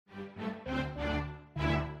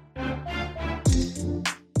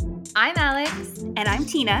I'm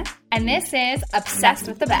Tina. And this is Obsessed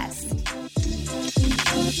with the Best.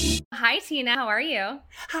 Hi, Tina. How are you?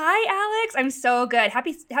 Hi, Alex. I'm so good.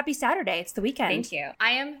 Happy Saturday. It's the weekend. Thank you.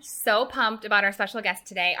 I am so pumped about our special guest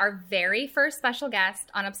today. Our very first special guest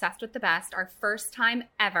on Obsessed with the Best. Our first time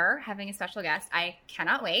ever having a special guest. I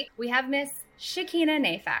cannot wait. We have Miss Shakina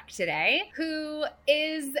Nayfack today, who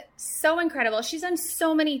is so incredible. She's done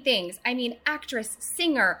so many things. I mean, actress,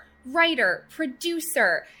 singer, writer,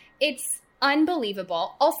 producer. It's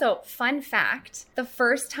unbelievable. Also, fun fact, the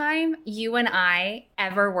first time you and I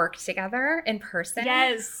ever worked together in person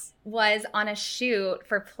was on a shoot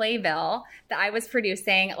for Playbill that I was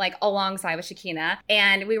producing like alongside with Shakina.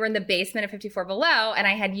 And we were in the basement of 54 Below and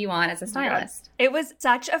I had you on as a stylist. It was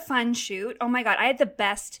such a fun shoot. Oh my God. I had the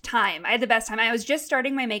best time. I was just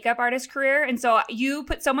starting my makeup artist career. And so you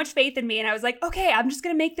put so much faith in me and I was like, okay, I'm just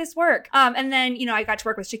going to make this work. And then, I got to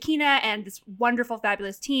work with Shakina and this wonderful,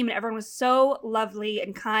 fabulous team. And everyone was so lovely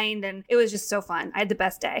and kind. And it was just so fun. I had the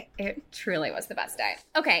best day. It truly was the best day.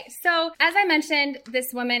 Okay. So as I mentioned,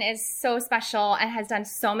 this woman is so special and has done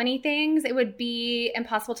so many things. It would be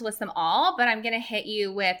impossible to list them all, but I'm going to hit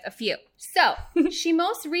you with a few. So she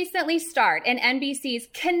most recently starred in NBC's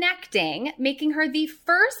Connecting, making her the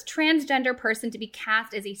first transgender person to be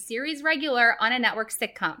cast as a series regular on a network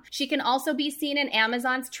sitcom. She can also be seen in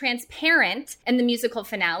Amazon's Transparent and the musical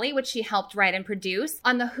finale, which she helped write and produce,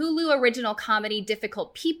 on the Hulu original comedy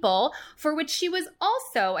Difficult People, for which she was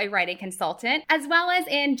also a writing consultant, as well as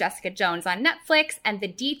in Jessica Jones on Netflix and The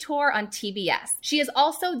Detour on TBS. She is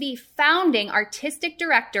also the founding artistic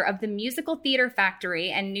director of the Musical Theater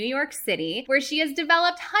Factory in New York City, where she has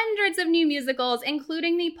developed hundreds of new musicals,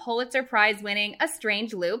 including the Pulitzer Prize-winning A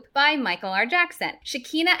Strange Loop by Michael R. Jackson.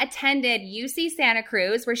 Shakina attended UC Santa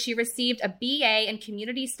Cruz, where she received a BA in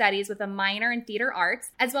Community Studies with a minor in Theater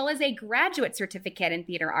Arts, as well as a graduate certificate in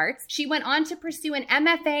Theater Arts. She went on to pursue an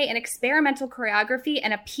MFA in Experimental Choreography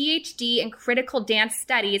and a PhD in Critical Dance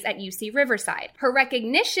Studies at UC Riverside. Her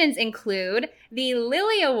recognitions include the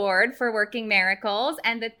Lilly Award for Working Miracles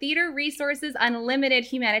and the Theater Resources Unlimited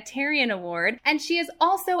Humanitarian Award, and she is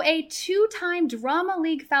also a 2-time Drama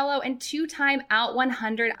League Fellow and 2-time Out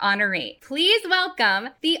 100 honoree. Please welcome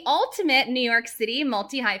the ultimate New York City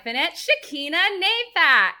multi-hyphenate, Shakina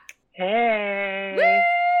Nayfack. Hey! Woo!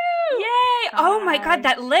 Yay! Hi. Oh my God,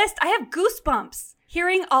 that list. I have goosebumps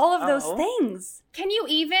hearing all of those things. Can you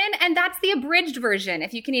even? And that's the abridged version,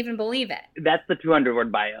 if you can even believe it. That's the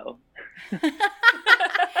 200-word bio.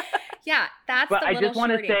 Yeah, that's but the I little just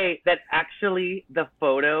want to shorty. say that actually the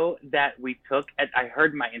photo that we took, I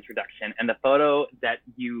heard my introduction, and the photo that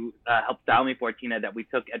you helped style me for, Tina, that we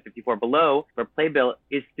took at 54 Below for Playbill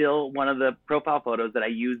is still one of the profile photos that I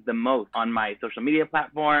use the most on my social media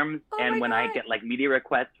platforms. Oh and my when God. I get like media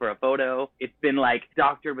requests for a photo, it's been like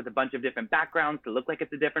doctored with a bunch of different backgrounds to look like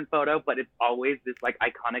it's a different photo, but it's always this like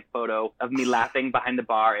iconic photo of me laughing behind the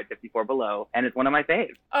bar at 54 Below. And it's one of my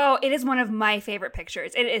faves. Oh, it is one of my favorite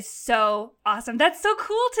pictures. It is so awesome. That's so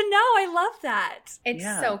cool to know. I love that. It's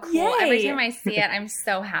Yeah. so cool. Yay. Every time I see it, I'm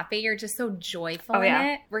so happy. You're just so joyful in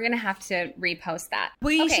yeah. it. We're going to have to repost that.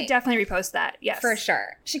 We Okay, should definitely repost that. Yes. for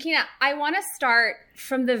sure. Shakina, I want to start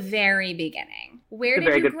from the very beginning. Where It's a did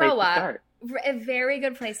very you good place grow to up? start. A very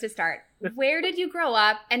good place to start. Where did you grow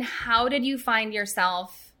up and how did you find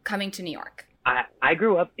yourself coming to New York? I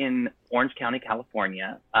grew up in Orange County,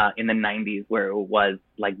 California, in the 90s, where it was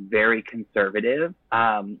like very conservative,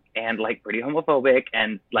 and like pretty homophobic.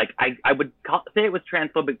 And like, I would say it was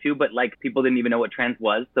transphobic too, but like people didn't even know what trans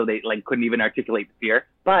was. So they like couldn't even articulate the fear.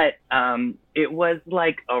 But, it was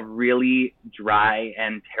like a really dry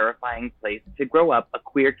and terrifying place to grow up, a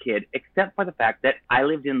queer kid, except for the fact that I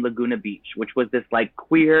lived in Laguna Beach, which was this like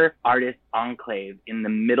queer artist enclave in the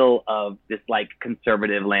middle of this like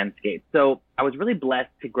conservative landscape. So I was really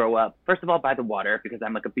blessed to grow up, first of all, by the water, because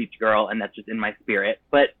I'm like a beach girl and that's just in my spirit.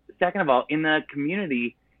 But second of all, in a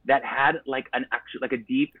community that had like an actual, like a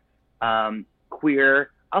deep,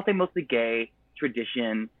 queer, I'll say mostly gay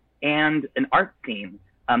tradition and an art scene.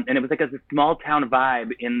 And it was like a small town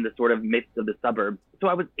vibe in the sort of midst of the suburbs. So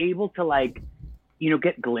I was able to like,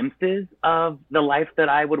 get glimpses of the life that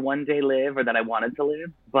I would one day live or that I wanted to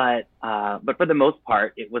live. But for the most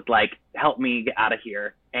part, it was like, help me get out of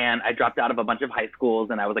here. And I dropped out of a bunch of high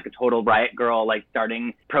schools and I was like a total riot girl, like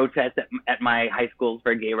starting protests at my high schools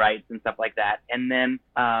for gay rights and stuff like that. And then,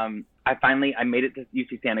 I made it to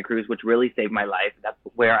UC Santa Cruz, which really saved my life. That's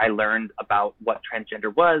where I learned about what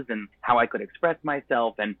transgender was and how I could express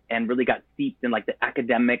myself and really got steeped in like the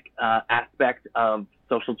academic aspect of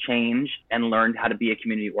social change and learned how to be a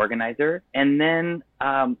community organizer. And then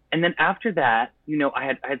after that, you know, I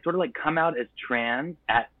had sort of like come out as trans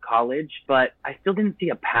at college, but I still didn't see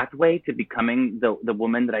a pathway to becoming the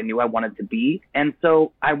woman that I knew I wanted to be. And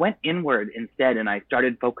so I went inward instead, and I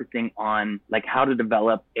started focusing on like how to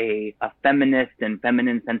develop a feminist and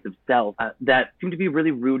feminine sense of self that seemed to be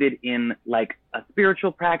really rooted in like a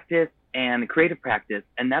spiritual practice and creative practice.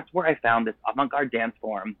 And that's where I found this avant-garde dance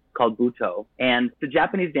form called Butoh. And it's a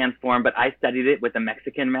Japanese dance form, but I studied it with a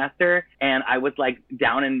Mexican master. And I was like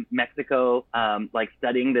down in Mexico, like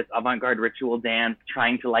studying this avant-garde ritual dance,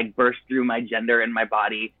 trying to like burst through my gender and my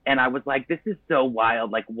body. And I was like, this is so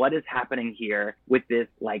wild. Like, what is happening here with this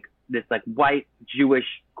white Jewish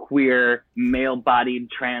queer male-bodied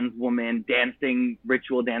trans woman dancing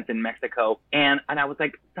ritual dance in Mexico? And I was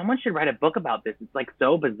like, someone should write a book about this. It's like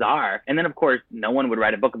so bizarre. And then of course no one would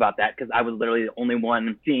write a book about that because I was literally the only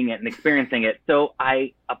one seeing it and experiencing it. So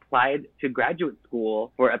I applied to graduate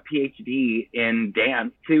school for a PhD in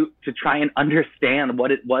dance to try and understand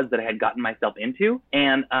what it was that I had gotten myself into.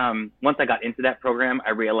 And once I got into that program,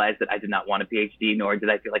 I realized that I did not want a PhD, nor did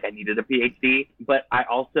I feel like I needed a PhD. But I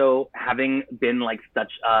also, having been like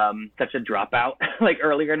such a dropout like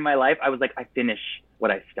earlier in my life, I was like, I finish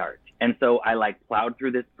what I start. And so I like plowed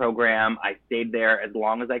through this program. I stayed there as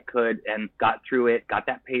long as I could and got through it, got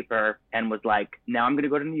that paper, and was like, now I'm going to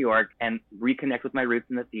go to New York and reconnect with my roots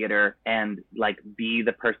in the theater and like be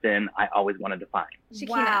the person I always wanted to find. Shakina,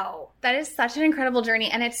 wow. That is such an incredible journey.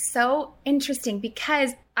 And it's so interesting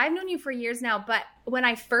because I've known you for years now, but when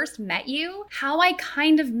I first met you, how I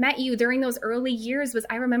kind of met you during those early years was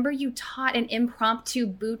I remember you taught an impromptu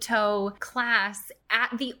Butoh class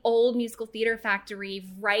at the old Musical Theater Factory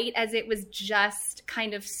right as it was just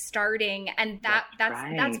kind of starting. And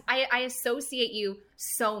I associate you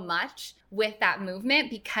so much with that movement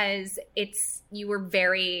because you were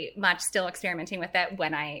very much still experimenting with it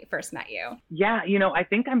when I first met you. Yeah, you know, I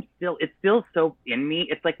think it's still so in me.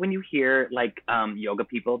 It's like when you hear like yoga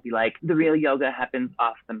people be like, the real yoga happens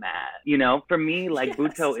off the mat. You know, for me, like yes.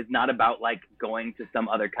 Butoh is not about like going to some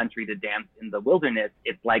other country to dance in the wilderness.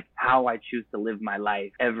 It's like how I choose to live my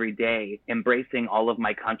life every day, embracing all of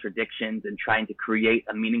my contradictions and trying to create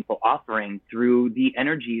a meaningful offering through the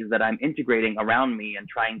energies that I'm integrating around me and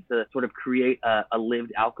trying to sort of create a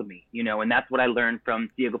lived alchemy, you know. And that's what I learned from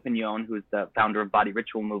Diego Piñón, who's the founder of Body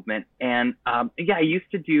Ritual Movement. And I used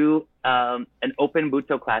to do an open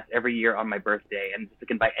Butoh class every year on my birthday and just to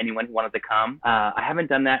invite anyone who wanted to come. I haven't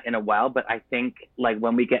done that in a while, but I think like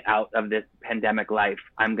when we get out of this pandemic life,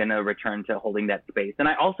 I'm going to return to holding that space. And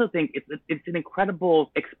I also think it's an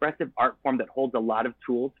incredible expressive art form that holds a lot of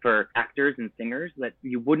tools for actors and singers that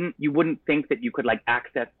you wouldn't think that you could like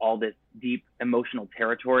access all this deep emotional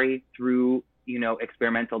territory through, you know,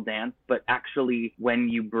 experimental dance. But actually, when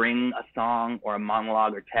you bring a song or a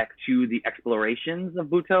monologue or text to the explorations of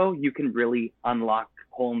Butoh, you can really unlock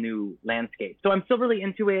whole new landscape. So I'm still really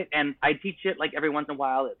into it, and I teach it like every once in a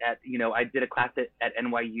while I did a class at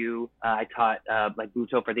NYU. I taught like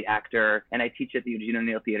Butoh for the actor, and I teach at the Eugene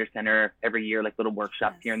O'Neill Theater Center every year, like little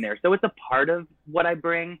workshops here and there. So it's a part of what I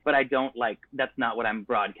bring, but I don't like, that's not what I'm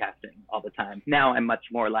broadcasting all the time. Now I'm much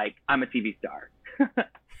more like, I'm a TV star.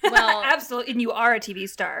 Well, absolutely. And you are a TV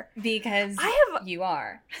star. Because you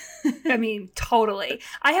are. I mean, totally.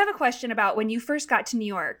 I have a question about when you first got to New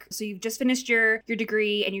York. So you've just finished your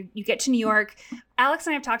degree and you get to New York. Alex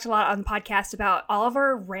and I have talked a lot on the podcast about all of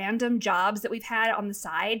our random jobs that we've had on the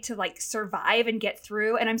side to like survive and get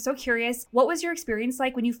through. And I'm so curious, what was your experience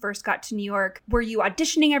like when you first got to New York? Were you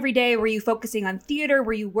auditioning every day? Were you focusing on theater?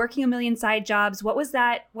 Were you working a million side jobs? What was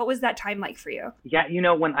that time like for you? Yeah, you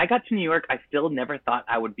know, when I got to New York, I still never thought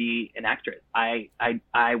I would be an actress. I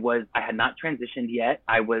had not transitioned yet.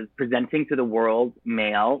 I was presenting to the world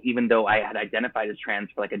male, even though I had identified as trans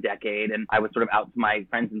for like a decade, and I was sort of out to my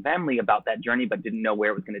friends and family about that journey, but didn't know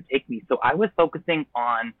where it was going to take me. So I was focusing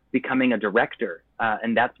on becoming a director,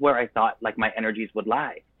 and that's where I thought like my energies would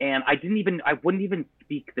lie. And I wouldn't even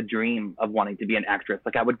speak the dream of wanting to be an actress.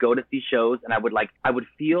 Like I would go to see shows and I would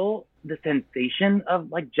feel the sensation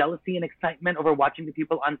of like jealousy and excitement over watching the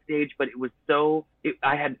people on stage, but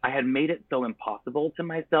I had made it so impossible to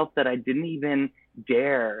myself that I didn't even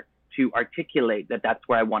dare to articulate that that's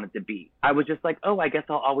where I wanted to be. I was just like, oh, I guess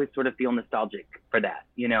I'll always sort of feel nostalgic for that,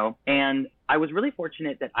 you know? And I was really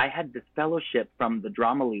fortunate that I had this fellowship from the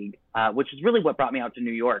Drama League, which is really what brought me out to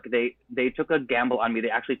New York. They took a gamble on me. They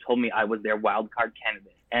actually told me I was their wild card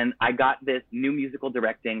candidate. And I got this new musical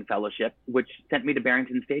directing fellowship, which sent me to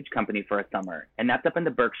Barrington Stage Company for a summer. And that's up in the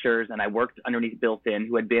Berkshires. And I worked underneath Bill Finn,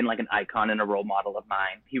 who had been like an icon and a role model of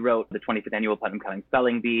mine. He wrote the 25th Annual Putnam Cutting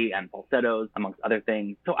Spelling Bee and Falsettos, amongst other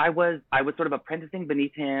things. So I was sort of apprenticing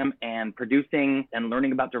beneath him and producing and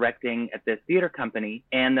learning about directing at this theater company.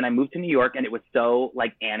 And then I moved to New York, and it was so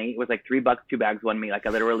like Annie. It was like $3, 2 bags, 1 me. Like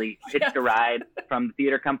I literally hitched a ride from the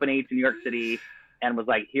theater company to New York City, and was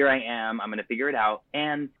like, here I am, I'm going to figure it out.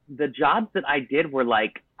 And the jobs that I did were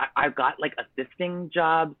like, I got like assisting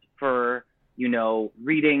jobs for, you know,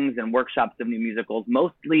 readings and workshops of new musicals,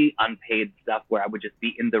 mostly unpaid stuff where I would just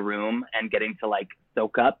be in the room and getting to like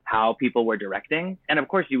soak up how people were directing. And of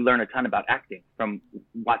course, you learn a ton about acting from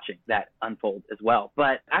watching that unfold as well.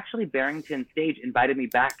 But actually, Barrington Stage invited me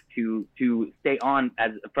back to stay on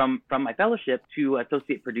as from my fellowship to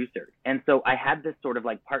associate producer. And so I had this sort of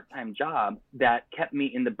like part-time job that kept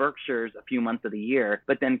me in the Berkshires a few months of the year,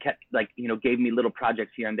 but then kept like, you know, gave me little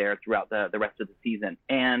projects here and there throughout the rest of the season.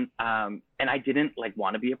 And I didn't like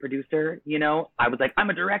want to be a producer, you know, I was like, I'm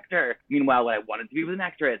a director. Meanwhile, what I wanted to be was an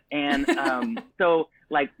actress. And so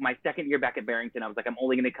like my second year back at Barrington, I was like, I'm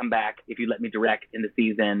only going to come back if you let me direct in the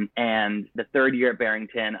season. And the third year at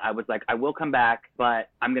Barrington, I was like, I will come back, but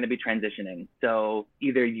I'm going to be transitioning. So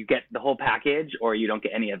either you get the whole package or you don't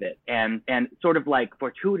get any of it. And sort of like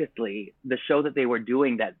fortuitously, the show that they were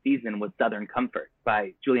doing that season was Southern Comfort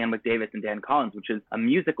by Julianne McDavis and Dan Collins, which is a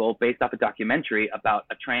musical based off a documentary about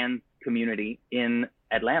a trans community in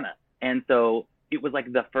Atlanta. And so it was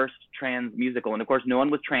like the first trans musical. And of course, no one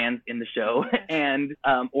was trans in the show and,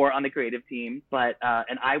 or on the creative team, but,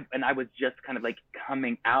 and I was just kind of like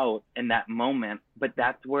coming out in that moment, but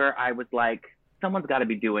that's where I was like, someone's got to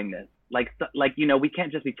be doing this. Like, you know, we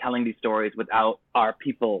can't just be telling these stories without our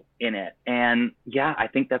people in it. And yeah, I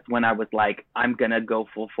think that's when I was like, I'm going to go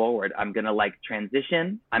full forward. I'm going to like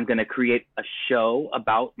transition. I'm going to create a show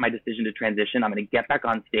about my decision to transition. I'm going to get back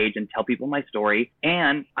on stage and tell people my story.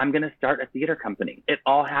 And I'm going to start a theater company. It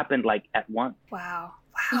all happened like at once. Wow.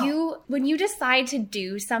 When you decide to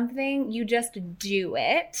do something, you just do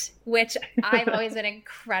it, which I've always been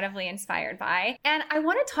incredibly inspired by. And I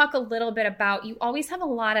want to talk a little bit about, you always have a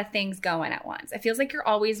lot of things going at once. It feels like you're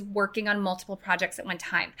always working on multiple projects at one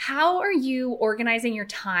time. How are you organizing your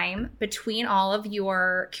time between all of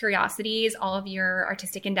your curiosities, all of your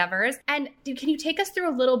artistic endeavors? And can you take us through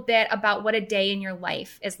a little bit about what a day in your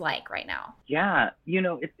life is like right now? Yeah, you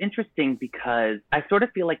know, it's interesting because I sort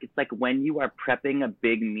of feel like it's like when you are prepping a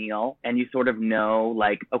big meal and you sort of know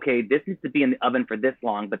like, okay, this needs to be in the oven for this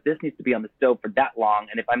long, but this needs to be on the stove for that long.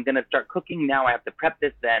 And if I'm going to start cooking now, I have to prep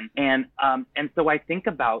this then. And so I think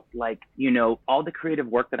about like, you know, all the creative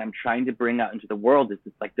work that I'm trying to bring out into the world is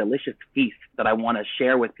this like delicious feast that I want to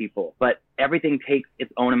share with people. But everything takes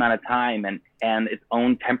its own amount of time and its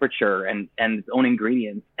own temperature and its own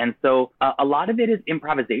ingredients. And so a lot of it is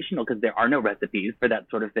improvisational because there are no recipes for that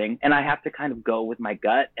sort of thing. And I have to kind of go with my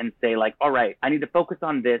gut and say like, all right, I need to focus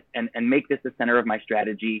on this and make this the center of my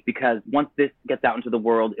strategy, because once this gets out into the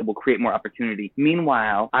world, it will create more opportunity.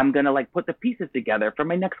 Meanwhile, I'm going to like put the pieces together for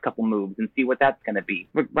my next couple moves and see what that's going to be.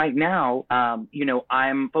 But right now, you know,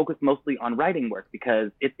 I'm focused mostly on writing work because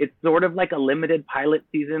it's sort of like a limited pilot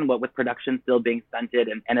season, what with production still being stunted.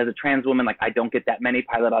 And as a trans woman, like I don't get that many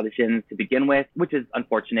pilot auditions to begin with, which is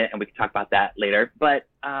unfortunate. And we can talk about that later. But,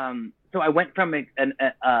 so I went from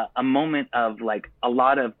a moment of like a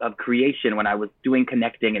lot of creation when I was doing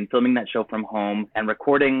connecting and filming that show from home and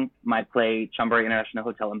recording my play Chambéry International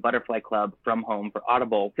Hotel and Butterfly Club from home for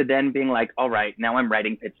Audible, to then being like, all right, now I'm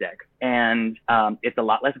writing pitch decks. And it's a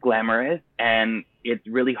lot less glamorous and it's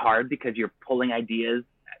really hard because you're pulling ideas,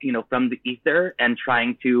 you know, from the ether and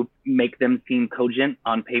trying to make them seem cogent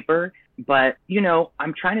on paper. But, you know,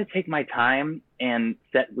 I'm trying to take my time and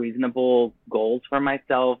set reasonable goals for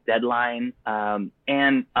myself, deadlines.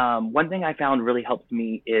 And one thing I found really helps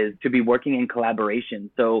me is to be working in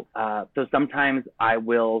collaboration. So sometimes I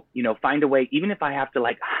will, you know, find a way, even if I have to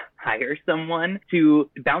like hire someone to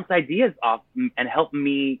bounce ideas off and help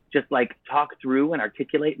me just like talk through and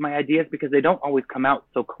articulate my ideas, because they don't always come out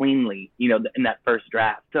so cleanly, you know, in that first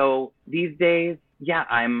draft. So these days, yeah,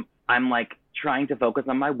 I'm like trying to focus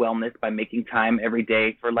on my wellness by making time every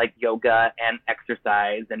day for like yoga and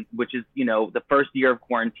exercise, and which is, you know, the first year of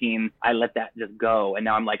quarantine, I let that just go. And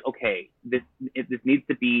now I'm like, okay, this needs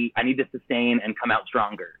to be, I need to sustain and come out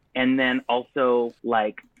stronger. And then also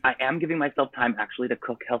like, I am giving myself time actually to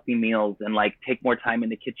cook healthy meals and like take more time in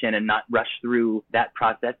the kitchen and not rush through that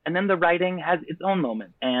process. And then the writing has its own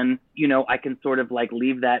moments. And, you know, I can sort of like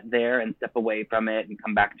leave that there and step away from it and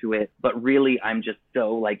come back to it. But really, I'm just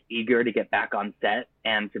so like eager to get back on set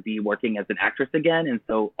and to be working as an actress again. And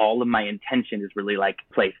so all of my intention is really like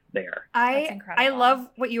placed there. I love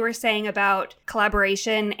what you were saying about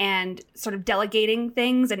collaboration and sort of delegating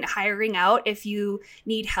things and hiring out if you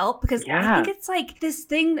need help, because I think it's like this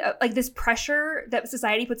thing, like this pressure that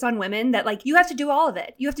society puts on women that like you have to do all of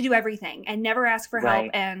it. You have to do everything and never ask for help.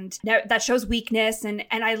 And that shows weakness. And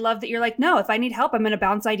I love that you're like, no, if I need help, I'm going to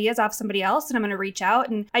bounce ideas off somebody else and I'm going to reach out.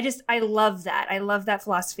 And I love that. I love that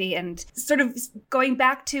philosophy. And sort of going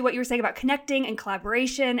back to what you were saying about connecting and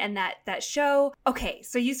collaboration and that show. Okay,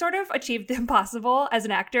 so you sort of achieved the impossible as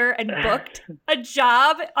an actor and booked a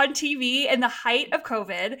job on TV in the height of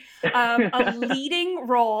COVID, a leading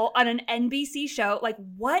role on an NBC show. Like,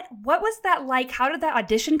 what was that like? How did that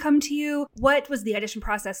audition come to you? What was the audition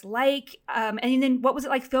process like? And then what was it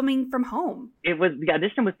like filming from home? The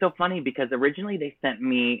audition was so funny because originally they sent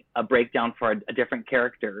me a breakdown for a different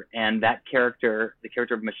character, and that character, the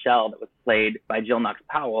character of Michelle that was played by Jill Knox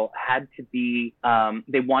Powell, had to be,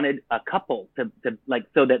 they wanted a couple to like,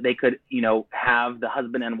 so that they could, you know, have the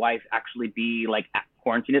husband and wife actually be like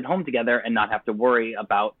quarantined at home together and not have to worry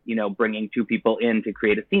about, you know, bringing two people in to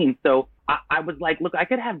create a scene. So I was like, look, I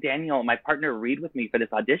could have Daniel, my partner, read with me for this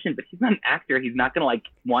audition, but he's not an actor. He's not going to like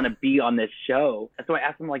want to be on this show. And so I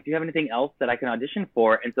asked him, like, do you have anything else that I can audition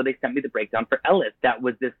for? And so they sent me the breakdown for Ellis. That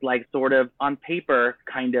was this like sort of on paper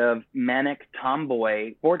kind of manic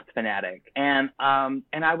tomboy sports fanatic. And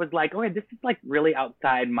I was like, okay, this is like really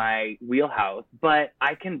outside my wheelhouse, but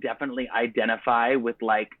I can definitely identify with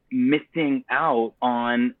like missing out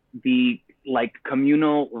on the like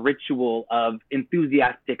communal ritual of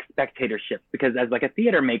enthusiastic spectatorship, because as like a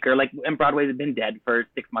theater maker, like, and Broadway had been dead for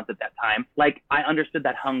 6 months at that time, like I understood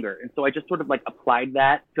that hunger. And so I just sort of like applied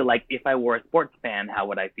that to like, if I were a sports fan, how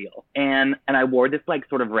would I feel? And I wore this like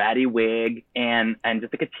sort of ratty wig and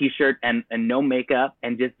just like a t-shirt and no makeup,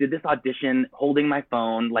 and just did this audition holding my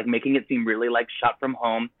phone, like making it seem really like shot from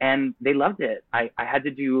home. And they loved it. I had to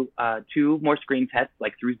do 2 more screen tests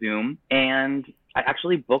like through Zoom, and I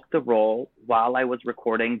actually booked the role while I was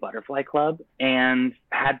recording Butterfly Club, and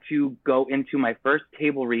had to go into my first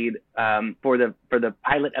table read for the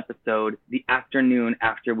pilot episode the afternoon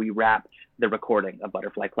after we wrapped the recording of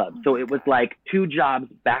Butterfly Club. So it was like 2 jobs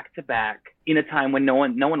back to back in a time when no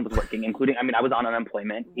one was working, including, I mean, I was on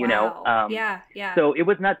unemployment, you know? Yeah. So it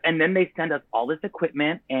was nuts. And then they sent us all this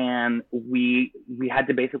equipment, and we had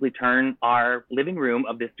to basically turn our living room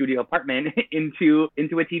of this studio apartment into a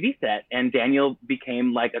TV set. And Daniel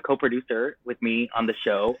became like a co-producer with me on the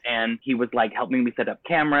show. And he was like helping me set up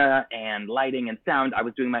camera and lighting and sound. I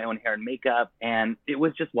was doing my own hair and makeup, and it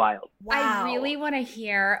was just wild. Wow. I really want to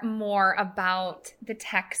hear more about the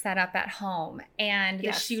tech setup at home and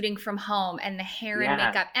the shooting from home and the hair and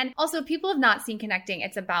makeup. And also, people have not seen Connecting.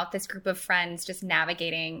 It's about this group of friends just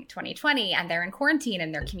navigating 2020, and they're in quarantine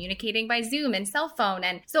and they're communicating by Zoom and cell phone.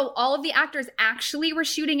 And so all of the actors actually were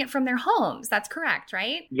shooting it from their homes. That's correct,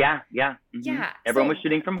 right? Yeah. Mm-hmm. Yeah. Everyone was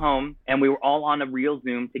shooting from home, and we were all on a real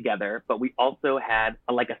Zoom together, but we also had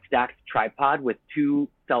like a stacked tripod with 2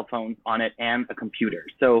 cell phones on it and a computer.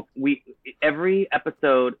 So every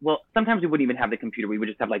episode, well, sometimes we wouldn't even have the computer. We would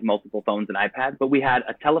just have like multiple phones and iPads, but we had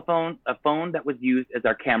a phone that was used as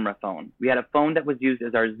our camera phone. We had a phone that was used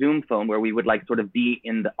as our Zoom phone, where we would like sort of be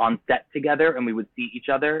on set together and we would see each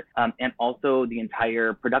other. And also the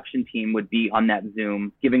entire production team would be on that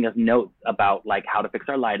Zoom giving us notes about like how to fix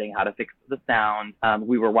our lighting, how to fix the sound.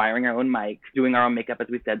 We were wiring our own mics, doing our own makeup, as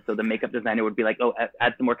we said. So the makeup designer would be like, oh,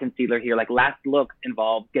 add some more concealer here. Like last looks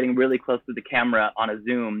involved getting really close to the camera on a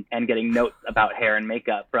Zoom and getting notes about hair and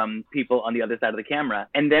makeup from people on the other side of the camera.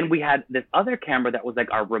 And then we had this other camera that was like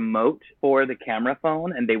our remote for the camera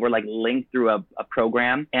phone, and they were like linked through a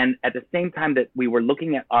program. And at the same time that we were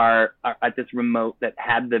looking at at this remote that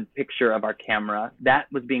had the picture of our camera, that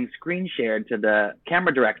was being screen shared to the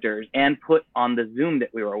camera directors and put on the Zoom that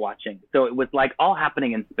we were watching. So it was like all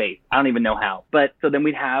happening in space. I don't even know how. But so then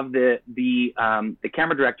we'd have the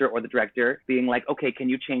camera director or the director being like, okay, can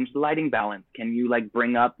you change the lighting balance? Can you like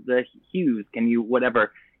bring up the hues? Can you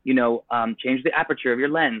whatever? Change the aperture of your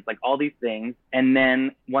lens, like all these things. And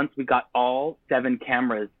then once we got all 7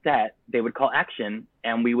 cameras set, they would call action,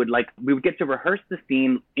 and we would get to rehearse the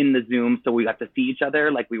scene in the Zoom, so we got to see each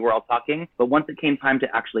other like we were all talking. But once it came time to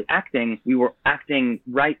actually acting, we were acting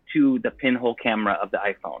right to the pinhole camera of the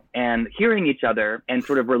iPhone and hearing each other and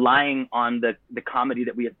sort of relying on the comedy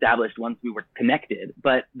that we established once we were connected.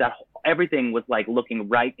 But everything was like looking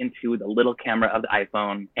right into the little camera of the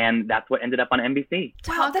iPhone, and that's what ended up on NBC.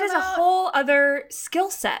 Wow, that is a whole other skill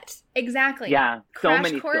set. Exactly. Yeah, so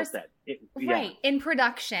many skill sets. Right. In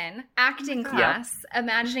production, acting class,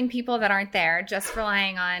 imagining people that aren't there, just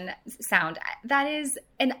relying on sound. That is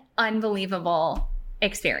an unbelievable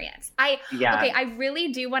experience. Okay, I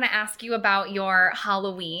really do want to ask you about your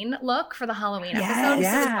Halloween look for the Halloween episode. This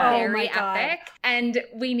is very epic, and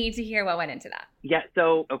we need to hear what went into that. Yeah,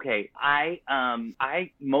 so okay, I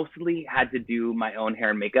mostly had to do my own hair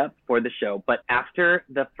and makeup for the show, but after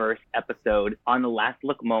the first episode, on the last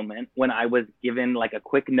look moment, when I was given like a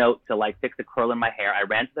quick note to like fix a curl in my hair, I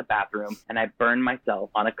ran to the bathroom and I burned myself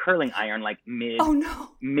on a curling iron like mid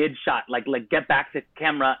shot, like get back to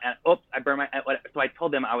camera, and oops, I burned my. So I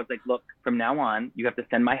told them, I was like, look, from now on, you have to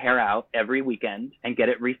send my hair out every weekend and get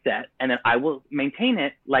it reset, and then I will maintain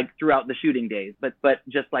it like throughout the shooting days, but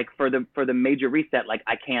just like for the major reset, like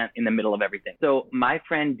I can't in the middle of everything. So my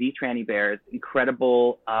friend D Tranny Bears,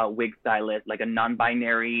 incredible wig stylist, like a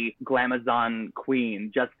non-binary glamazon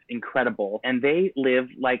queen, just incredible. And they live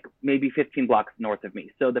like maybe 15 blocks north of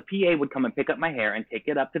me. So the PA would come and pick up my hair and take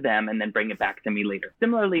it up to them and then bring it back to me later.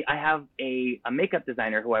 Similarly, I have a makeup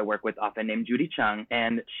designer who I work with often named Judy Chung,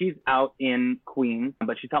 and she's out in Queens,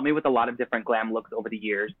 but she's helped me with a lot of different glam looks over the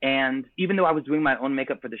years. And even though I was doing my own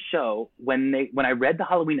makeup for the show, when I read the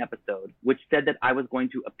Halloween episode, which said that I was going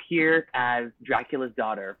to appear as Dracula's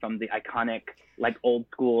daughter from the iconic, like old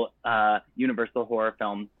school Universal horror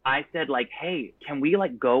film, I said like, hey, can we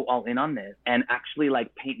like go all in on this and actually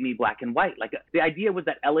like paint me black and white? Like the idea was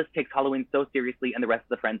that Ellis takes Halloween so seriously and the rest of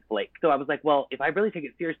the friends flake. So I was like, well, if I really take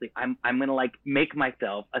it seriously, I'm gonna like make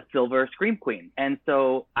myself a silver scream queen. And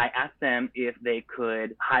so I asked them if they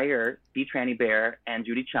could hire D Tranny Bear and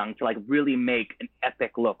Judy Chung to like really make an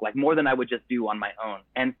epic look, like more than I would just do on my own.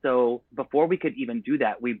 And so before we could even do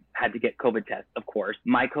that, we had to get COVID tests, of course.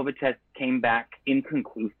 My COVID test came back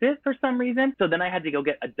inconclusive for some reason. So then I had to go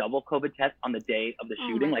get a double COVID test on the day of the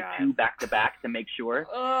shooting, like 2 back to back to make sure.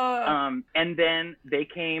 And then they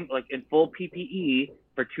came like in full PPE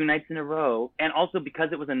for 2 nights in a row. And also because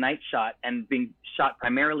it was a night shot and being shot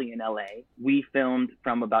primarily in LA, we filmed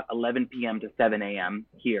from about 11 p.m. to 7 a.m.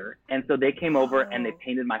 here. And so they came over and they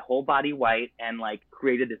painted my whole body white and like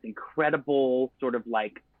created this incredible sort of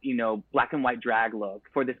like, you know, black and white drag look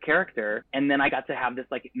for this character. And then I got to have this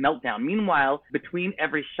like meltdown. Meanwhile, between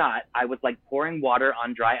every shot, I was like pouring water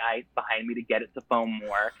on dry ice behind me to get it to foam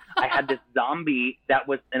more. I had this zombie that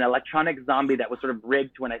was an electronic zombie that was sort of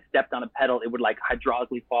rigged to when I stepped on a pedal, it would like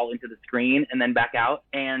hydraulically fall into the screen and then back out.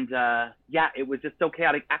 And yeah, it was just so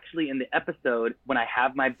chaotic. Actually, in the episode, when I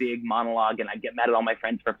have my big monologue and I get mad at all my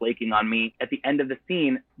friends for flaking on me, at the end of the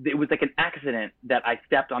scene, it was like an accident that I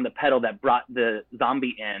stepped on the pedal that brought the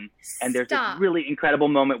zombie in. And there's this really incredible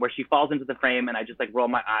moment where she falls into the frame and I just like roll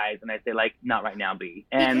my eyes and I say like, not right now, B.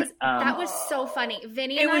 And because that was so funny.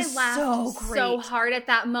 Vinny and I laughed so hard at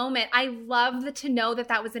that moment. I loved to know that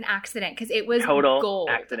that was an accident because it was total gold.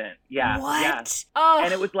 Accident. Yeah. What? Yeah. Oh.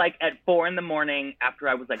 And it was like at 4 a.m. after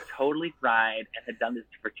I was like totally fried and had done this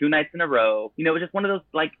for 2 nights in a row. You know, it was just one of those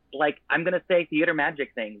like I'm going to say theater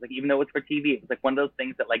magic things. Like even though it's for TV, it was like one of those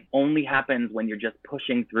things that like only happens when you're just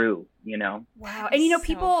pushing through, you know? Wow. And you know,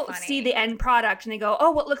 people see the end product and they go,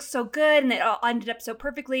 oh, what looks so good, and it all ended up so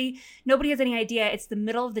perfectly. Nobody has any idea. It's the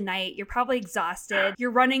middle of the night. You're probably exhausted.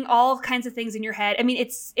 You're running all kinds of things in your head. I mean,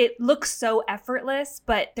 it looks so effortless,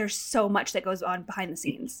 but there's so much that goes on behind the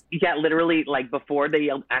scenes. Yeah, literally, like before they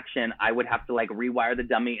yelled action, I would have to like rewire the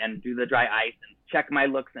dummy and do the dry ice and check my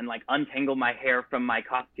looks and like untangle my hair from my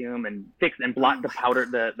costume and fix and blot the powder,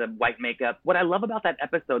 the white makeup. What I love about that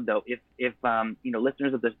episode though, if you know,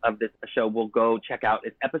 listeners of this show will go check out,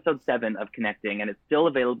 it's episode 7 of Connecting, and it's still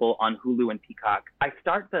available on Hulu and Peacock. I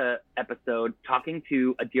start the episode talking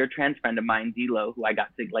to a dear trans friend of mine, D'Lo, who I got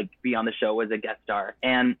to like be on the show as a guest star.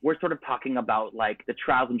 And we're sort of talking about like the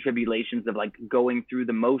trials and tribulations of like going through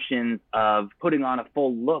the motions of putting on a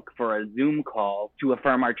full look for a Zoom call to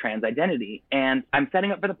affirm our trans identity. And I'm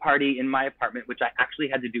setting up for the party in my apartment, which I actually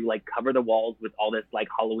had to do like cover the walls with all this like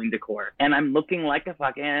Halloween decor. And I'm looking like a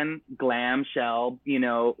fucking glam shell, you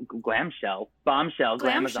know, bombshell,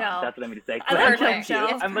 glamazon. That's what I mean to say.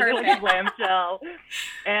 I'm looking like a glam shell.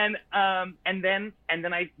 And then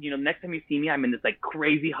I, you know, next time you see me, I'm in this like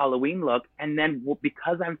crazy Halloween look. And then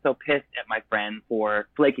because I'm so pissed at my friend for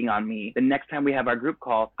flaking on me, the next time we have our group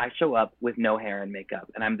call, I show up with no hair and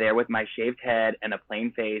makeup, and I'm there with my shaved head and a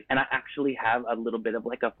plain face. And I actually have a little bit of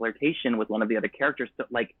like a flirtation with one of the other characters. So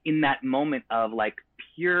like in that moment of like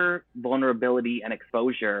pure vulnerability and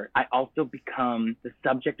exposure, I also become the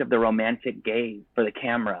subject of the romantic gaze for the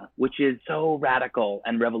camera, which is so radical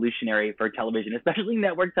and revolutionary for television, especially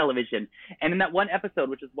network television. And in that one episode,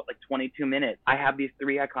 which is what, like 22 minutes, I have these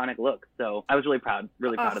 3 iconic looks. So I was really proud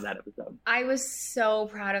of that episode. I was so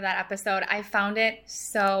proud of that episode. I found it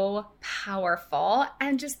so powerful.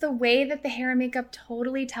 And just the way that the hair and makeup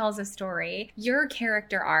totally tells a story, your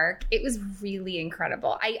character arc, it was really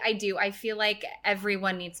incredible. I feel like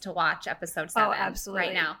everyone needs to watch episode 7 absolutely.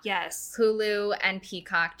 Right now. Yes. Hulu and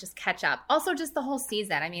Peacock, just catch up. Also, just the whole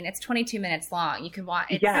season. I mean, it's 22 minutes long. You can watch.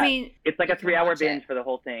 It's like a 3-hour binge for the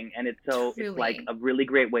whole thing. And it's like a really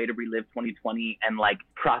great way to relive 2020 and like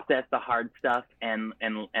process the hard stuff and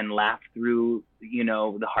laugh through, you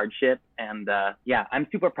know, the hardship. And I'm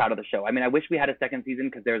super proud of the show. I mean, I wish we had a second season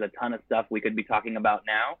because there's a ton of stuff we could be talking about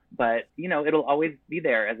now, but you know, it'll always be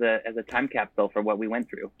there as a time capsule for what we went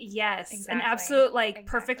through. Yes, exactly. An absolute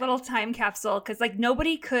perfect little time capsule, because like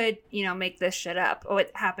nobody could, you know, make this shit up. Oh,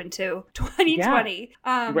 it happened to 2020.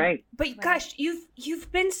 Yeah. Right. But gosh,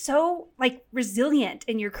 you've been so like resilient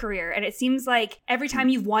in your career, and it seems like every time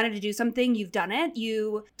you've wanted to do something, you've done it.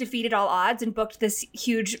 You defeated all odds and booked this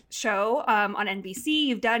huge show on NBC.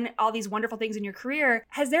 You've done all these wonderful things in your career.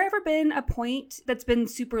 Has there ever been a point that's been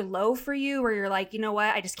super low for you where you're like, you know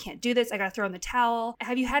what, I just can't do this, I gotta throw in the towel?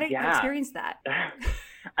 Have you had experience that?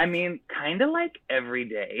 I mean, kind of like every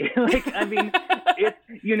day. Like, I mean, it's,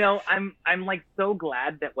 you know, I'm like so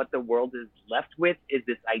glad that what the world is left with is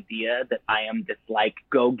this idea that I am this like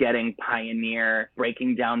go-getting pioneer,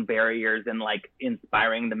 breaking down barriers and like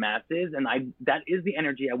inspiring the masses. And that is the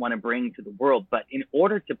energy I want to bring to the world. But in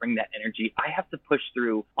order to bring that energy, I have to push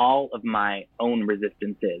through all of my own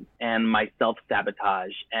resistances and my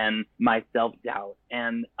self-sabotage and my self-doubt.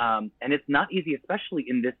 And it's not easy, especially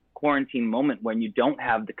in this quarantine moment when you don't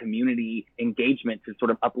have the community engagement to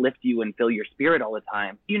sort of uplift you and fill your spirit all the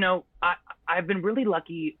time. You know, I've been really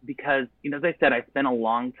lucky because, you know, as I said, I spent a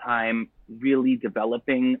long time really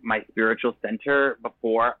developing my spiritual center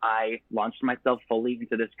before I launched myself fully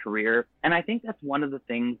into this career. And I think that's one of the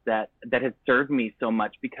things that has served me so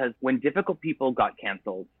much, because when Difficult People got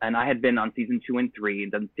canceled, and I had been on season 2 and 3,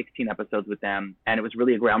 done 16 episodes with them, and it was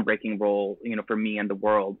really a groundbreaking role, you know, for me and the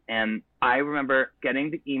world. And I remember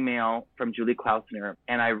getting the email from Julie Klausner,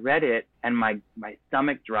 and I read it, and my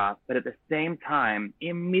stomach dropped. But at the same time,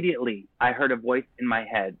 immediately, I heard a voice in my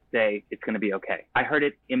head say, it's going to be okay. I heard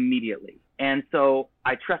it immediately. And so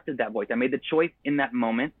I trusted that voice. I made the choice in that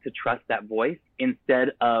moment to trust that voice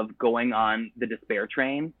instead of going on the despair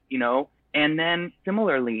train, you know. And then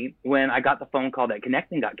similarly, when I got the phone call that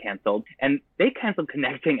Connecting got canceled, and they canceled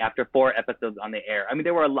Connecting after 4 episodes on the air. I mean,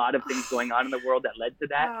 there were a lot of things going on in the world that led to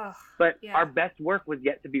that, but our best work was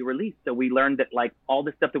yet to be released. So we learned that like all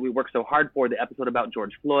the stuff that we worked so hard for, the episode about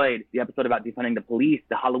George Floyd, the episode about defunding the police,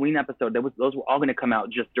 the Halloween episode, those were all going to come out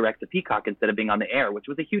just direct to Peacock instead of being on the air, which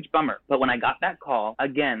was a huge bummer. But when I got that call,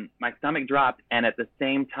 again, my stomach dropped. And at the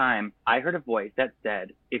same time, I heard a voice that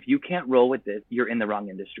said, if you can't roll with this, you're in the wrong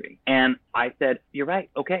industry. And I said, you're right.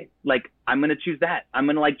 Okay. Like, I'm going to choose that. I'm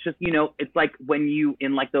going to like, just, you know, it's like when you,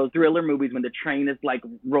 in like those thriller movies, when the train is like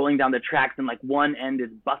rolling down the tracks and like one end is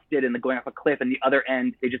busted and they're going off a cliff and the other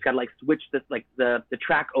end, they just got to like switch this, like the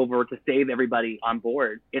track over to save everybody on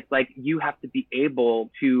board. It's like, you have to be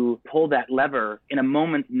able to pull that lever in a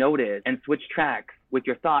moment's notice and switch tracks with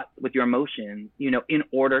your thoughts, with your emotions, you know, in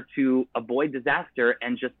order to avoid disaster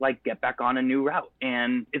and just like get back on a new route.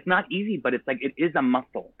 And it's not easy, but it's like, it is a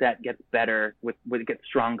muscle that gets better with it gets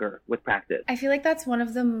stronger with practice. I feel like that's one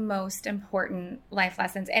of the most important life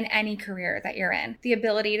lessons in any career that you're in. The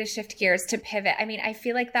ability to shift gears, to pivot. I mean, I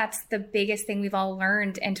feel like that's the biggest thing we've all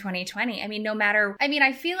learned in 2020. I mean,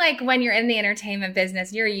 I feel like when you're in the entertainment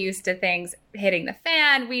business, you're used to things hitting the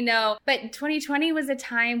fan, we know. But 2020 was a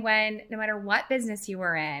time when no matter what business you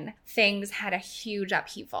were in, things had a huge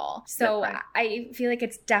upheaval. So right. I feel like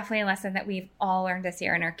it's definitely a lesson that we've all learned this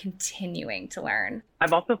year and are continuing to learn.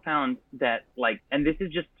 I've also found that, like, and this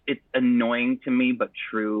is just, it's annoying to me, but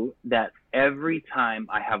true, that every time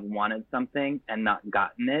I have wanted something and not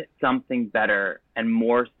gotten it, something better and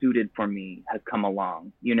more suited for me has come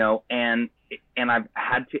along, you know, and I've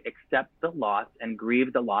had to accept the loss and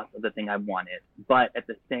grieve the loss of the thing I wanted. But at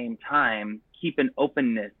the same time, keep an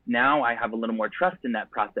openness. Now I have a little more trust in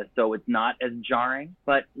that process, so it's not as jarring.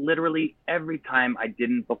 But literally every time I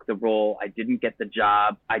didn't book the role, I didn't get the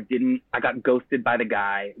job, I got ghosted by the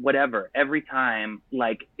guy, whatever. Every time,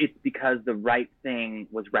 like, it's because the right thing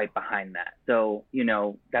was right behind that. So, you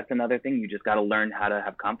know, that's another thing you just got to learn how to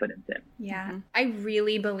have confidence in. Yeah, I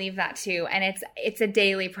really believe that too. And it's a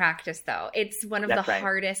daily practice though. It's one of That's the right.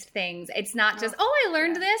 hardest things. It's not just, I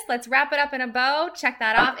learned this. Let's wrap it up in a bow. Check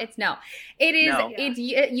that off. It is, No.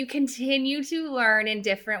 you continue to learn in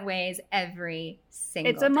different ways every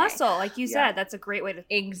single It's a day. muscle, like you Yeah. said. That's a great way to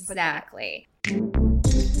Exactly.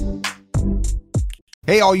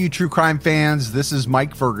 Hey, all you true crime fans, this is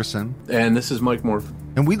Mike Ferguson, And this is Mike Morphy.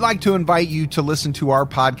 and we'd like to invite you to listen to our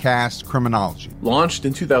podcast, Criminology. Launched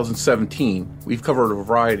in 2017, we've covered a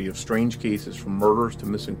variety of strange cases from murders to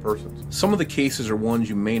missing persons. Some of the cases are ones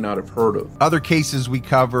you may not have heard of. Other cases we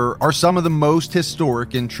cover are some of the most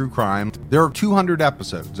historic in true crime. There are 200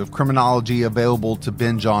 episodes of Criminology available to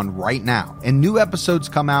binge on right now, and new episodes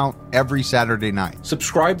come out every Saturday night.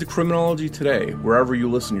 Subscribe to Criminology today, wherever you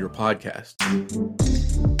listen to your podcast.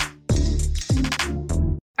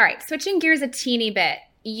 All right, switching gears a teeny bit.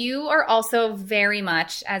 You are also very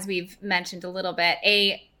much, as we've mentioned a little bit,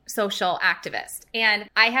 a social activist. And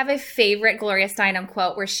I have a favorite Gloria Steinem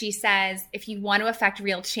quote where she says, if you want to affect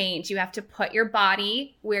real change, you have to put your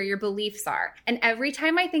body where your beliefs are. And every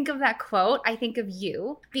time I think of that quote, I think of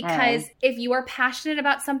you, because if you are passionate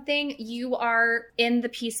about something, you are in the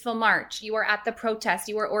peaceful march, you are at the protest,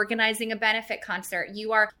 you are organizing a benefit concert,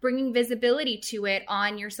 you are bringing visibility to it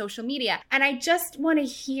on your social media. And I just want to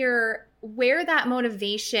hear where that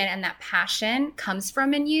motivation and that passion comes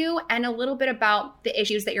from in you, and a little bit about the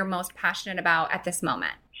issues that you're most passionate about at this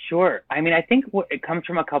moment. Sure. I mean, I think it comes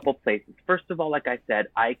from a couple places. First of all, like I said,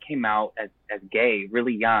 I came out as gay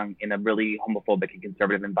really young in a really homophobic and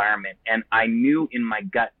conservative environment. And I knew in my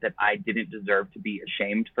gut that I didn't deserve to be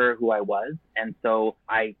ashamed for who I was. And so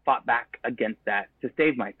I fought back against that to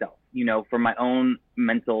save myself, for my own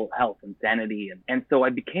mental health and sanity. And so I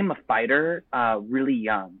became a fighter really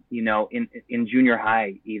young, in junior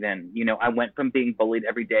high even. I went from being bullied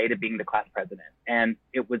every day to being the class president. And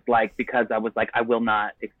it was like, because I was like, I will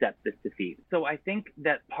not accept this defeat. So I think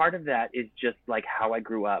that part of that is just like how I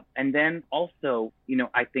grew up. And then also,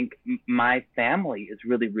 I think my family is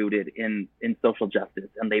really rooted in social justice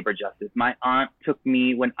and labor justice. My aunt took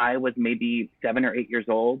me when I was maybe 7 or 8 years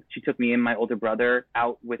old. She took me and my older brother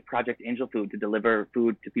out with Project Angel Food to deliver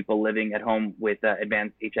food to people living at home with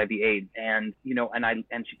advanced HIV/AIDS. And,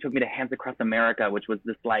 and she took me to Hands Across America, which was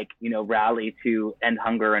this rally to end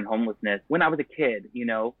hunger and homelessness. When I was a kid,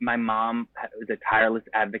 my mom was a tireless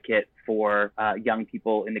advocate for young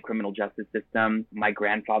people in the criminal justice system. My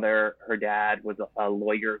grandfather, her dad, was a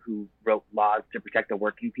lawyer who wrote laws to protect the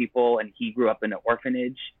working people, and he grew up in an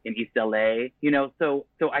orphanage in East LA. So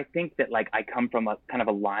I think that I come from a kind of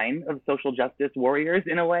a line of social justice warriors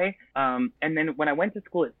in a way. And then when I went to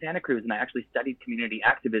school at Santa Cruz and I actually studied community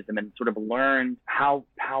activism and sort of learned how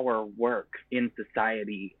power works in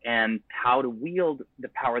society and how to wield the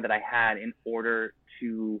power that I had in order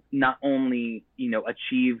to not only,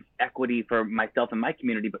 achieve equity for myself and my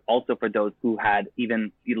community, but also for those who had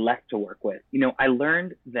even less to work with. I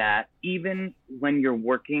learned that even when you're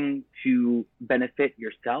working to benefit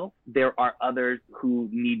yourself, there are others who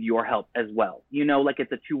need your help as well.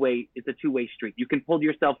 It's a two-way street. You can pull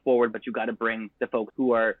yourself forward, but you got to bring the folks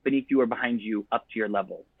who are beneath you or behind you up to your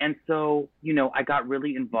level. And so, I got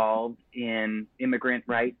really involved in immigrant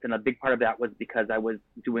rights. And a big part of that was because I was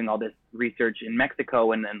doing all this research in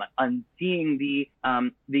Mexico and then seeing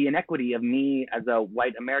the inequity of me as a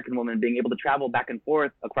white American woman being able to travel back and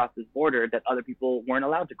forth across this border that other people weren't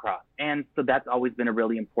allowed to cross. And so that's always been a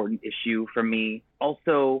really important issue for me.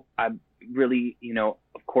 Also, I really,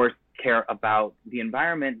 of course, care about the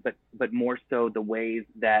environment, but more so the ways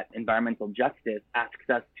that environmental justice asks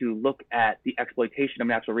us to look at the exploitation of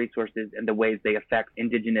natural resources and the ways they affect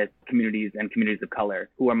indigenous communities and communities of color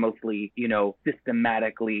who are mostly,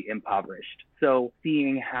 systematically impoverished. So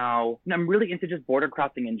seeing how, and I'm really into just border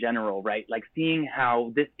crossing in general, right? Seeing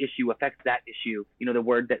how this issue affects that issue. The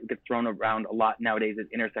word that gets thrown around a lot nowadays is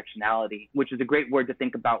intersectionality, which is a great word to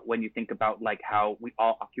think about when you think about how we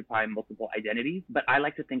all occupy multiple identities. But I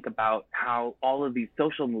like to think about how all of these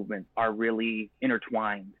social movements are really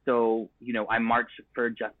intertwined. So, I march for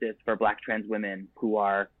justice for Black trans women who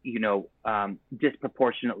are,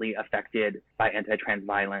 disproportionately affected by anti-trans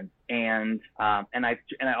violence. And I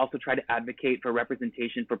also try to advocate for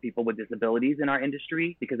representation for people with disabilities in our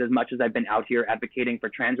industry, because as much as I've been out here advocating for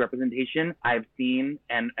trans representation, I've seen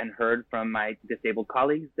and heard from my disabled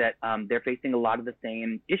colleagues that they're facing a lot of the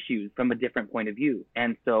same issues from a different point of view.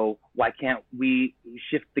 And so why can't we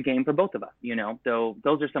shift the game for both of us? So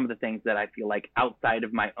those are some of the things that I feel like outside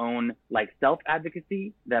of my own like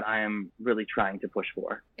self-advocacy that I am really trying to push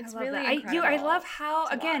for. It's I love really that. incredible. I love how,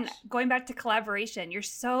 to again, watch. going back to collaboration,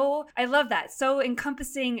 I love that. So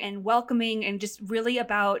encompassing and welcoming and just really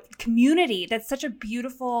about community. That's such a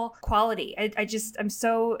beautiful quality. I'm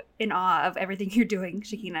so in awe of everything you're doing,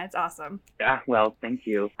 Shekinah. It's awesome. Yeah, well, thank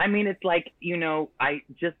you. I mean, it's like, I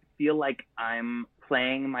just feel like I'm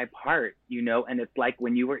playing my part, and it's like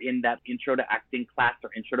when you were in that intro to acting class or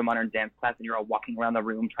intro to modern dance class and you're all walking around the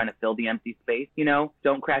room trying to fill the empty space,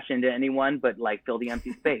 don't crash into anyone, but like fill the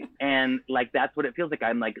empty space. And like, that's what it feels like.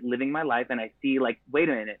 I'm like living my life and I see like, wait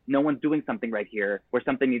a minute, no one's doing something right here where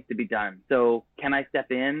something needs to be done. So can I step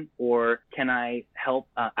in, or can I help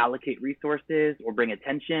allocate resources or bring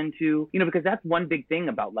attention to, because that's one big thing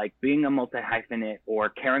about like being a multi-hyphenate or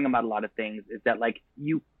caring about a lot of things, is that like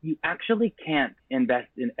you actually can't invest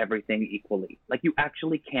in everything equally. Like you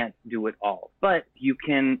actually can't do it all, but you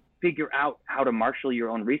can figure out how to marshal your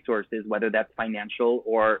own resources, whether that's financial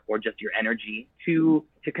or just your energy, to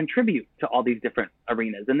contribute to all these different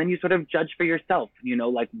arenas. And then you sort of judge for yourself,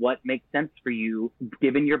 like what makes sense for you,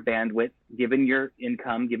 given your bandwidth, given your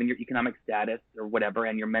income, given your economic status or whatever,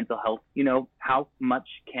 and your mental health, how much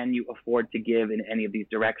can you afford to give in any of these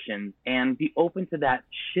directions, and be open to that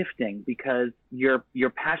shifting, because your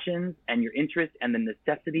passions and your interests and the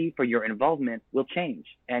necessity for your involvement will change.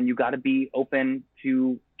 And you got to be open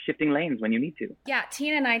to shifting lanes when you need to. Yeah,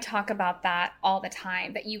 Tina and I talk about that all the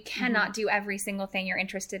time, that you cannot do every single thing you're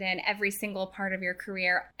interested in, every single part of your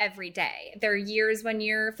career every day. There are years when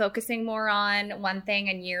you're focusing more on one thing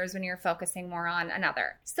and years when you're focusing more on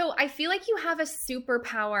another. So I feel like you have a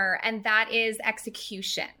superpower, and that is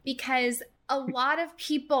execution, because a lot of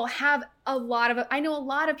people have I know a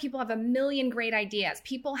lot of people have a million great ideas.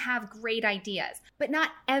 People have great ideas, but not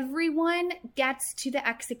everyone gets to the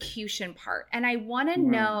execution part. And I want to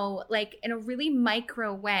know, like in a really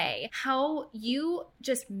micro way, how you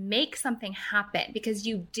just make something happen, because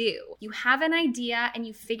you do. You have an idea and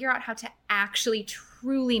you figure out how to actually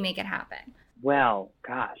truly make it happen. Well,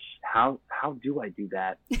 gosh, how do I do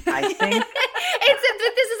that? I think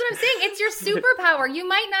this is what I'm saying. It's your superpower. You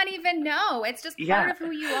might not even know. It's just part of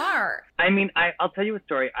who you are. I mean, I'll tell you a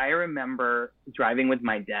story. I remember driving with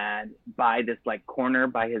my dad by this like corner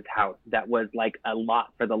by his house that was like a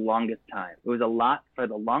lot for the longest time. It was a lot for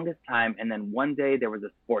the longest time. And then one day there was a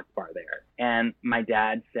sports bar there. And my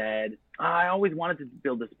dad said, I always wanted to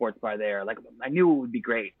build a sports bar there. Like, I knew it would be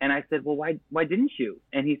great. And I said, well, why didn't you?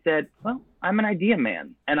 And he said, well, I'm an idea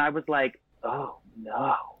man. And I was like, oh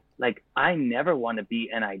no. Like, I never want to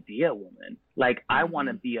be an idea woman. Like, I want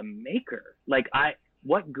to be a maker. Like,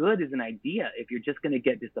 what good is an idea if you're just going to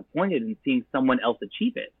get disappointed in seeing someone else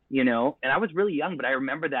achieve it, And I was really young, but I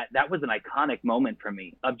remember that was an iconic moment for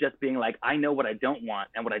me, of just being like, I know what I don't want,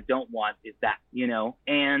 and what I don't want is that,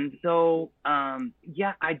 And so,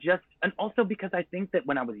 and also because I think that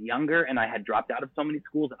when I was younger and I had dropped out of so many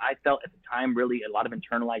schools, and I felt at the time really a lot of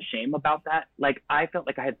internalized shame about that. Like, I felt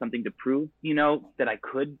like I had something to prove, that I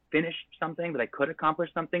could finish something, that I could accomplish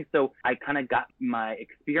something. So I kind of got my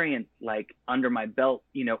experience like under my belt,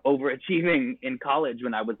 overachieving in college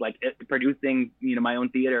when I was like producing, my own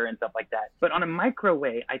theater and stuff like that. But on a micro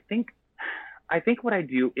way, I think what I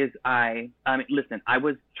do is listen, I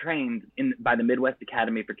was trained by the Midwest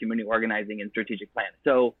Academy for Community Organizing and Strategic Planning.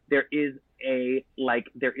 So there is a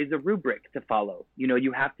rubric to follow.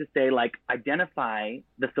 You have to say, like, identify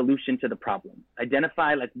the solution to the problem.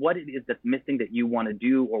 Identify like what it is that's missing that you want to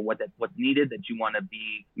do, or what's needed that you want to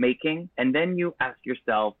be making. And then you ask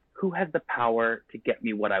yourself, who has the power to get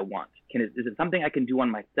me what I want? Is it something I can do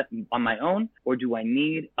on my own, or do I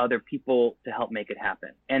need other people to help make it happen?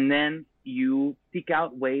 And then you seek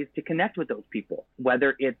out ways to connect with those people,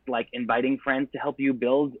 whether it's like inviting friends to help you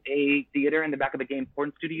build a theater in the back of a game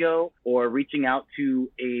porn studio, or reaching out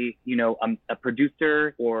to a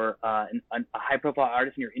producer or a high profile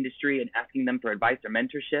artist in your industry and asking them for advice or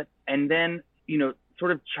mentorship. And then,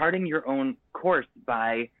 sort of charting your own course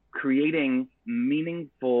by creating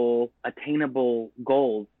meaningful, attainable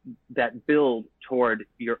goals that build toward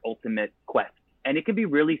your ultimate quest. And it could be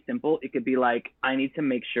really simple. It could be like, I need to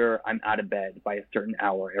make sure I'm out of bed by a certain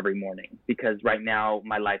hour every morning, because right now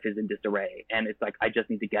my life is in disarray, and it's like, I just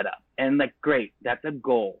need to get up. And like, great, that's a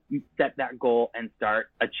goal. You set that goal and start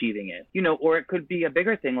achieving it. Or it could be a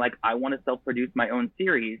bigger thing, like, I want to self-produce my own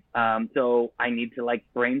series. So I need to like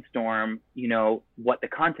brainstorm, what the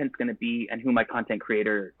content's going to be and who my content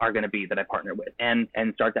creators are going to be that I partner with, and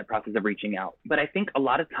start that process of reaching out. But I think a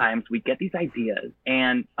lot of times we get these ideas,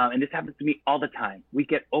 and this happens to me all the time. We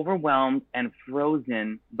get overwhelmed and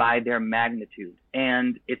frozen by their magnitude.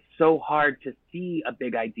 And it's so hard to see a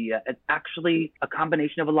big idea. It's actually a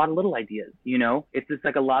combination of a lot of little ideas, you know? It's just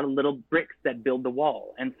like a lot of little bricks that build the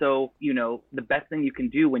wall. And so, you know, the best thing you can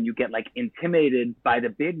do when you get like intimidated by the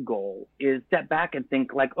big goal is step back and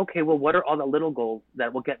think like, okay, well, what are all the little goals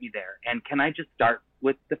that will get me there? And can I just start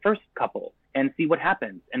with the first couple and see what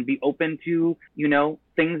happens and be open to, you know,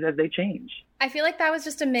 things as they change? I feel like that was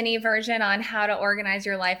just a mini version on how to organize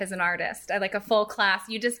your life as an artist. I like a full class.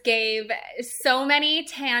 You just gave so many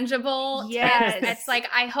tangible Yes. tips. It's like,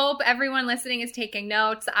 I hope everyone listening is taking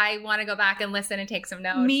notes. I want to go back and listen and take some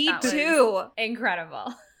notes. Me That was too.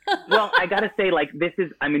 incredible. Well, I gotta say, like, this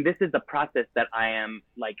is a process that I am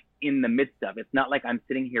like in the midst of. It's not like I'm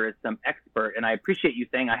sitting here as some expert, and I appreciate you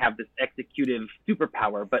saying I have this executive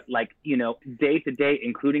superpower, but like, you know, day to day,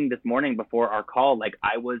 including this morning before our call, like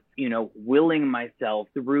I was, you know, willing myself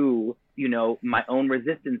through, you know, my own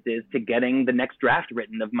resistances to getting the next draft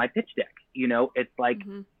written of my pitch deck. You know, it's like,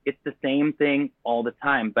 it's the same thing all the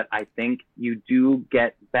time, but I think you do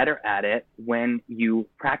get better at it when you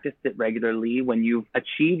practice it regularly, when you've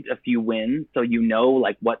achieved a few wins, so you know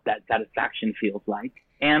like what that satisfaction feels like.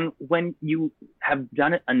 And when you have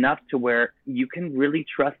done it enough to where you can really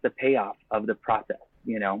trust the payoff of the process,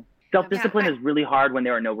 you know. Self-discipline is really hard when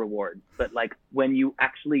there are no rewards, but like when you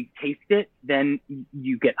actually taste it, then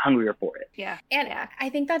you get hungrier for it. Yeah. And I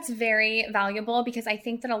think that's very valuable because I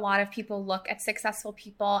think that a lot of people look at successful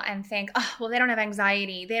people and think, oh, well, they don't have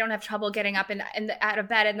anxiety. They don't have trouble getting up and out of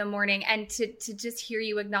bed in the morning. And to just hear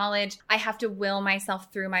you acknowledge, I have to will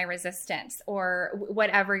myself through my resistance or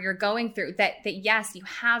whatever you're going through, that yes, you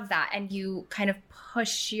have that and you kind of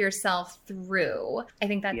push yourself through. I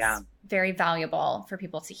think that's very valuable for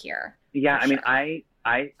people to hear. Yeah. I mean, I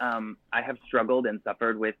have struggled and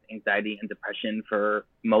suffered with anxiety and depression for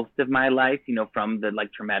most of my life, you know, from the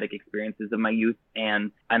like traumatic experiences of my youth.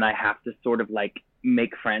 And I have to sort of like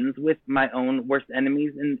make friends with my own worst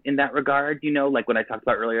enemies in that regard, you know, like when I talked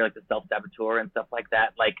about earlier, like the self-saboteur and stuff like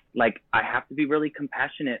that, like I have to be really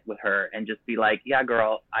compassionate with her and just be like, yeah,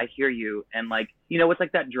 girl, I hear you. And like, you know, it's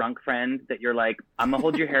like that drunk friend that you're like, I'm gonna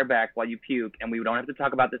hold your hair back while you puke and we don't have to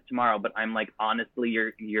talk about this tomorrow, but I'm like, honestly,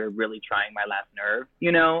 you're really trying my last nerve,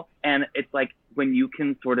 you know? And it's like when you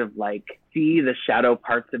can sort of like see the shadow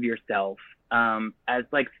parts of yourself as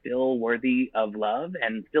like still worthy of love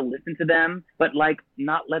and still listen to them, but like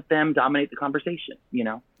not let them dominate the conversation, you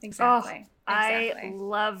know? Exactly. I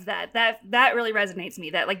love that. That really resonates with me,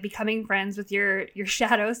 that like becoming friends with your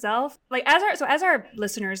shadow self. Like as our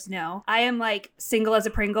listeners know, I am like single as a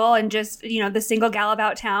Pringle and just, you know, the single gal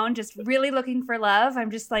about town, just really looking for love.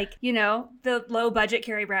 I'm just like, you know, the low budget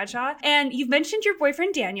Carrie Bradshaw. And you've mentioned your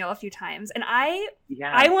boyfriend Daniel a few times, and I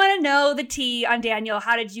want to know the tea on Daniel.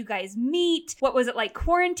 How did you guys meet? What was it like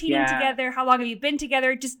quarantining together? How long have you been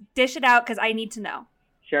together? Just dish it out because I need to know.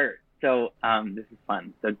 Sure. So this is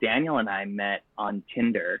fun. So Daniel and I met on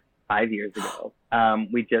Tinder 5 years ago.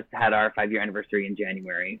 We just had our 5-year anniversary in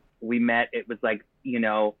January. We met, it was like, you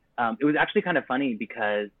know, it was actually kind of funny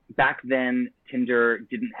because back then Tinder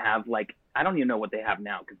didn't have like, I don't even know what they have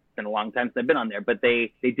now because it's been a long time since I've been on there, but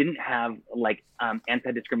they didn't have like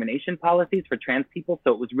anti-discrimination policies for trans people.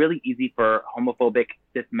 So it was really easy for homophobic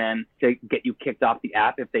cis men to get you kicked off the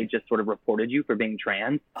app if they just sort of reported you for being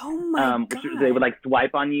trans. Oh my God. They would like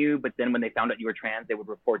swipe on you, but then when they found out you were trans, they would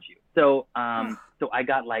report you. So, so I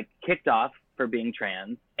got like kicked off for being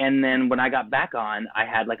trans. And then when I got back on, I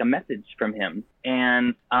had like a message from him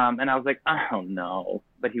and I was like, oh no,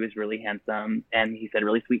 but he was really handsome and he said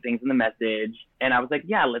really sweet things in the message. And I was like,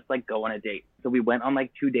 yeah, let's like go on a date. So we went on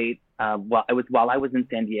like 2 dates. While I was in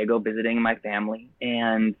San Diego visiting my family,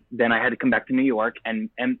 and then I had to come back to New York, and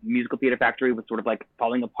Musical Theater Factory was sort of like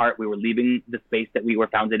falling apart. We were leaving the space that we were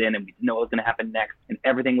founded in, and we didn't know what was going to happen next, and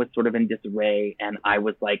everything was sort of in disarray. And I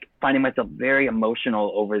was like finding myself very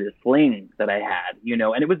emotional over this fling that I had, you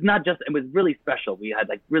know. And it was really special. We had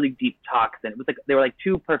like really deep talks, and it was like they were like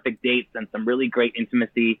 2 perfect dates and some really great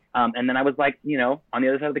intimacy. And then I was like, you know, on the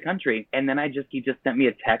other side of the country, and then he just sent me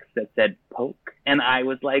a text that said poke, and I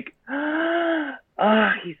was like,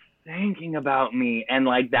 he's thinking about me. And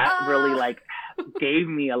like that really like gave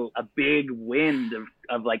me a big wind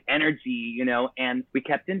of like energy, you know. And we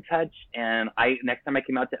kept in touch, and next time I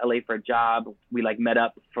came out to LA for a job, we like met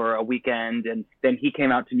up for a weekend, and then he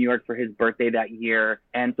came out to New York for his birthday that year.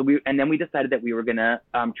 And so then we decided that we were gonna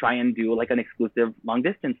try and do like an exclusive long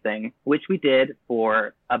distance thing, which we did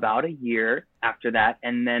for about a year after that.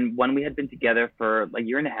 And then when we had been together for a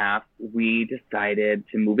year and a half, we decided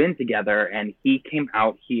to move in together, and he came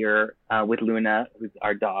out here with Luna, who's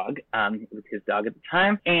our dog, with his dog at the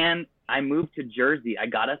time. And I moved to Jersey. I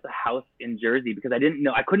got us a house in Jersey because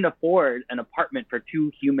I couldn't afford an apartment for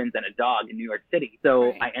 2 humans and a dog in New York City.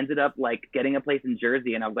 So Right. I ended up like getting a place in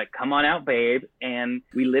Jersey, and I was like, come on out, babe. And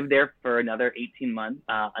we lived there for another 18 months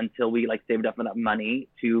until we like saved up enough money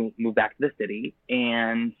to move back to the city.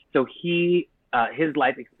 And so his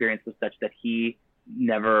life experience was such that he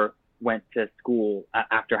never went to school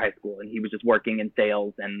after high school, and he was just working in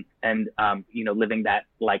sales and living that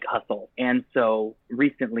like hustle. And so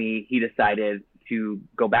recently he decided to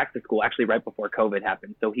go back to school, actually right before COVID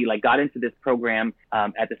happened. So he like got into this program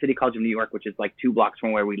at the City College of New York, which is like 2 blocks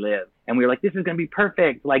from where we live. And we were like, this is going to be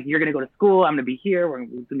perfect. Like, you're going to go to school. I'm going to be here.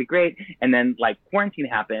 It's going to be great. And then like quarantine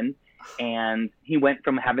happened, and he went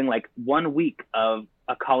from having like 1 week of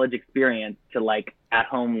a college experience to like at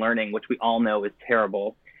home learning, which we all know is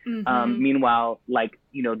terrible. Mm-hmm. Meanwhile, like,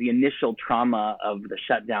 the initial trauma of the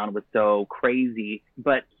shutdown was so crazy,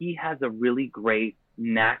 but he has a really great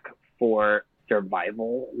knack for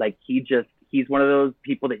survival. Like, he's one of those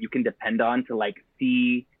people that you can depend on to like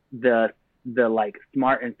see the like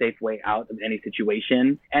smart and safe way out of any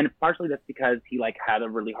situation. And partially that's because he like had a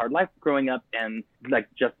really hard life growing up, and like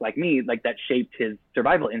just like me, like that shaped his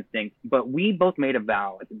survival instinct. But we both made a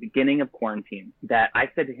vow at the beginning of quarantine that I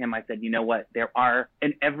said to him, I said, you know what, there are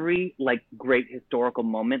in every like great historical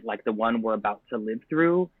moment like the one we're about to live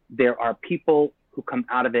through, there are people who come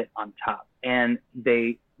out of it on top, and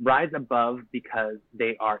they rise above because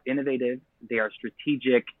they are innovative, they are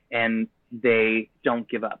strategic, and they don't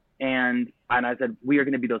give up. And I said, we are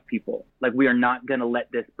going to be those people. Like, we are not going to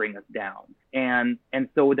let this bring us down. And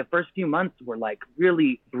so the first few months were like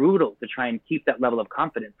really brutal to try and keep that level of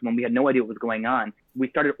confidence when we had no idea what was going on. We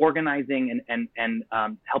started organizing and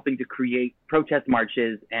helping to create protest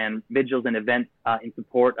marches and vigils and events in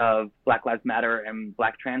support of Black Lives Matter and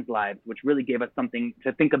Black trans lives, which really gave us something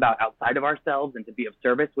to think about outside of ourselves and to be of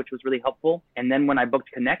service, which was really helpful. And then when I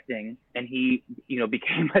booked Connecting and he,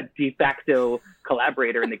 became a de facto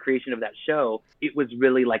collaborator in the creation of that show, it was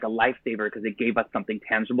really like a lifesaver because it gave us something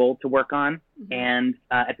tangible to work on. Mm-hmm. And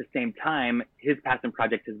at the same time, his passion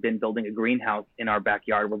project has been building a greenhouse in our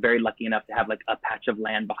backyard. We're very lucky enough to have like a patch of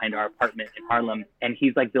land behind our apartment in Harlem. And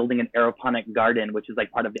he's like building an aeroponic garden, which is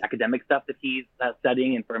like part of the academic stuff that he's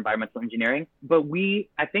studying and for environmental engineering. But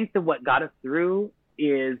I think that what got us through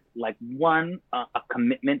is like a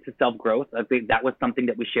commitment to self-growth. I think that was something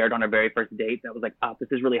that we shared on our very first date. That was like, this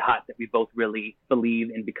is really hot that we both really believe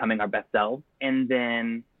in becoming our best selves. And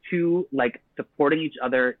then 2, like supporting each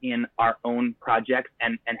other in our own projects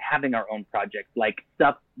and having our own projects, like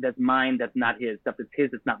stuff that's mine, that's not his, stuff that's his,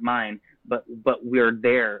 that's not mine, but we're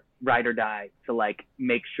there, ride or die, to like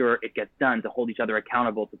make sure it gets done, to hold each other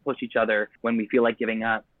accountable, to push each other when we feel like giving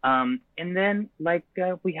up. And then like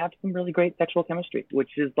we have some really great sexual chemistry,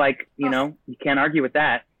 which is like, you can't argue with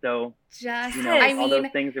that. So all those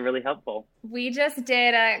things are really helpful. We just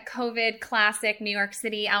did a COVID classic New York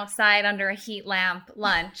City outside under a heat lamp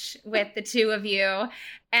lunch with the 2 of you.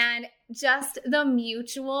 And just the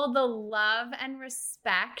love and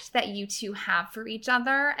respect that you 2 have for each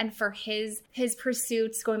other and for his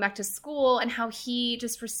pursuits going back to school, and how he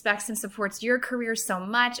just respects and supports your career so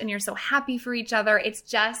much, and you're so happy for each other. It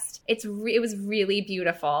was really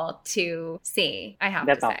beautiful to see, I have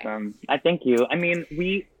to say. That's awesome. I thank you. I mean,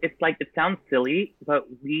 it sounds silly, but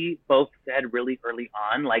we both said really early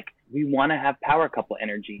on, like, we want to have power couple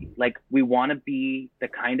energy. Like, we want to be the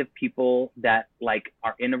kind of people that like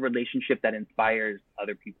are in a relationship that inspires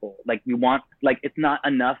other people. Like, we want, like, it's not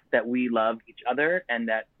enough that we love each other and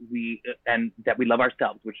that we love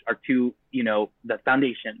ourselves, which are 2, the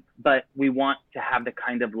foundation, but we want to have the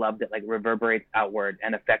kind of love that like reverberates outward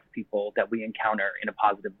and affects people that we encounter in a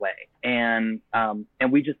positive way. And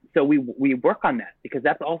we work on that, because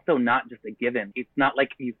that's also not just a given. It's not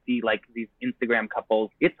like you see like these Instagram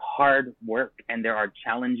couples. It's hard work, and there are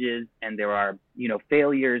challenges, and there are,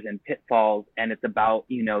 failures and pitfalls. And it's about,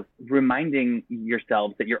 reminding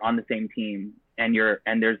yourselves that you're on the same team. And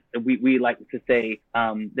we like to say,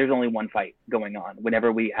 there's only one fight going on.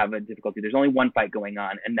 Whenever we have a difficulty, there's only one fight going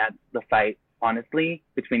on. And that's the fight, honestly,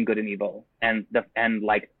 between good and evil. And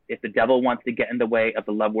like, if the devil wants to get in the way of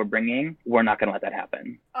the love we're bringing, we're not going to let that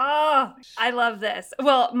happen. Oh, I love this.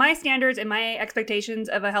 Well, my standards and my expectations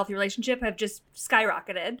of a healthy relationship have just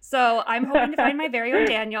skyrocketed. So I'm hoping to find my very own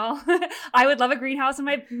Daniel. I would love a greenhouse in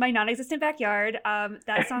my non-existent backyard.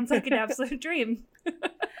 That sounds like an absolute dream.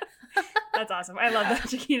 That's awesome. I love that,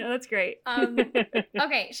 Shakina. That's great.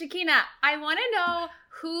 Okay, Shakina, I want to know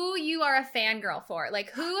who you are a fangirl for.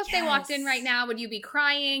 Like, who, if they walked in right now, would you be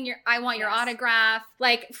crying? I want your autograph,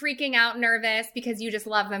 like freaking out, nervous because you just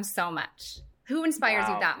love them so much? Who inspires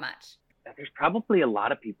you that much? there's probably a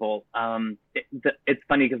lot of people. It's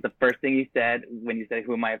funny because the first thing you said when you said,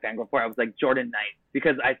 who am I a fangirl for? I was like, Jordan Knight,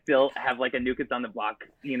 because I still have like a New Kids on the Block,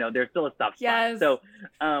 there's still a soft spot. Yes. So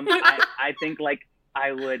I think like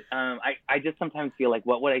I would, I just sometimes feel like,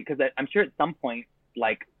 what would because I'm sure at some point,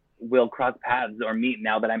 like, we'll cross paths or meet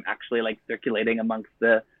now that I'm actually like circulating amongst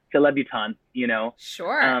the celebutants,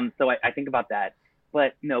 Sure. So I think about that.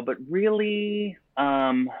 But no, but really,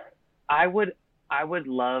 I would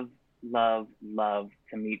love to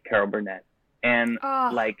meet Carol Burnett. And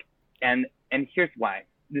and here's why.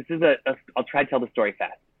 This is I'll try to tell the story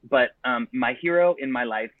fast. But my hero in my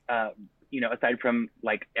life, aside from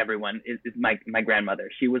like everyone, is my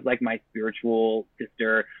grandmother. She was like my spiritual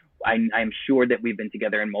sister. I'm sure that we've been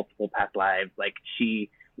together in multiple past lives. Like,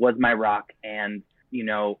 she was my rock, and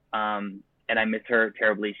and I miss her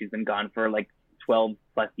terribly. She's been gone for like 12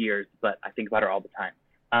 plus years, but I think about her all the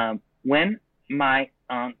time. When my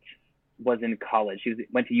aunt was in college, she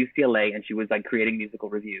went to UCLA, and she was like creating musical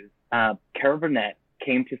reviews. Carol Burnett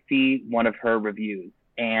came to see one of her reviews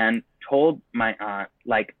and told my aunt,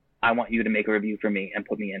 like, I want you to make a review for me and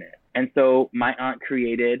put me in it. And so my aunt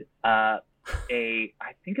created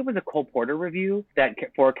I think it was a Cole Porter review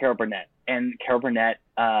for Carol Burnett. And Carol Burnett,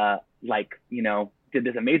 did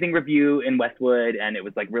this amazing review in Westwood, and it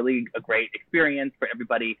was like really a great experience for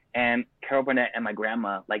everybody. And Carol Burnett and my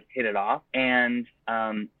grandma like hit it off, and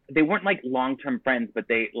they weren't like long-term friends, but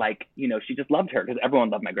they like, she just loved her because everyone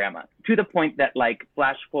loved my grandma, to the point that, like,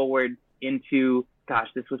 flash forward into, gosh,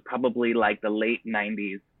 this was probably like the late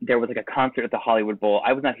 90s. There was like a concert at the Hollywood Bowl.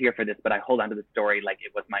 I was not here for this, but I hold on to the story like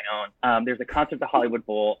it was my own. There's a concert at the Hollywood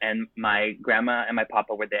Bowl, and my grandma and my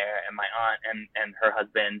papa were there, and my aunt and her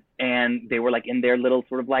husband, and they were like in their little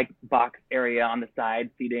sort of like box area on the side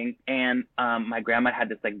seating. And my grandma had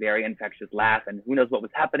this like very infectious laugh, and who knows what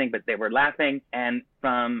was happening, but they were laughing. And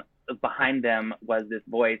from behind them was this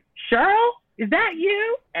voice, "Cheryl, is that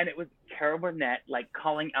you?" And it was Carol Burnett, like,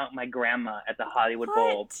 calling out my grandma at the Hollywood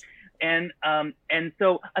Bowl. And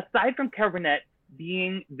so aside from Carol Burnett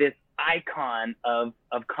being this icon of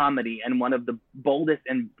comedy and one of the boldest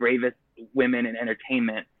and bravest women in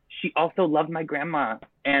entertainment, she also loved my grandma.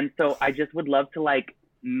 And so I just would love to like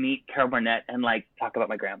meet Carol Burnett and like talk about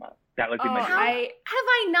my grandma. That would be my dream.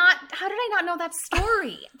 How did I not know that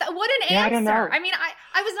story? What an answer. I don't know. I mean,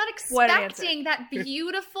 I was not expecting that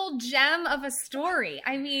beautiful gem of a story.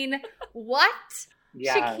 I mean, what?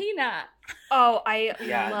 Yeah. Shakina. Oh, I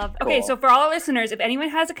love. Cool. Okay, so for all our listeners, if anyone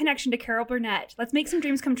has a connection to Carol Burnett, let's make some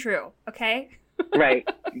dreams come true, okay? Right,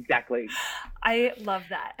 exactly. I love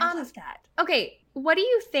that. I love that. Okay, what do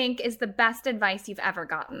you think is the best advice you've ever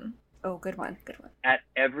gotten? Oh, good one. Good one. At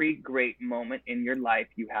every great moment in your life,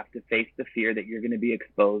 you have to face the fear that you're going to be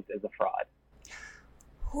exposed as a fraud.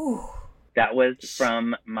 Ooh. That was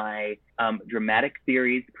from my dramatic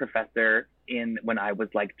theories professor when I was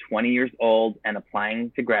like 20 years old and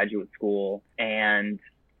applying to graduate school. And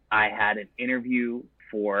I had an interview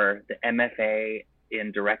for the MFA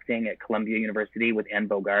in directing at Columbia University with Anne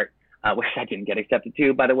Bogart, which I didn't get accepted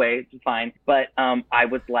to, by the way, it's fine. But I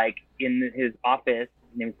was like in his office.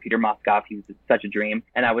 His name is Peter Moskoff. He was such a dream.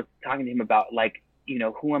 And I was talking to him about like,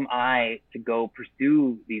 who am I to go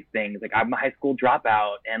pursue these things? Like, I'm a high school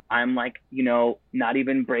dropout, and I'm like, not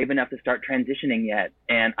even brave enough to start transitioning yet.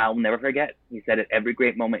 And I'll never forget, he said, at every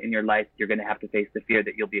great moment in your life, you're going to have to face the fear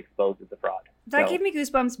that you'll be exposed as a fraud. That gave me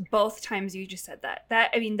goosebumps both times you just said that.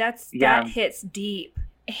 That hits deep.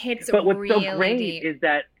 It hits but what's really so great deep. is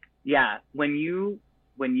that, when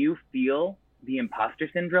you feel the imposter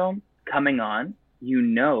syndrome coming on,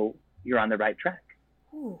 you're on the right track.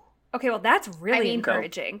 Ooh. Okay, well, that's really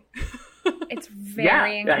encouraging. It's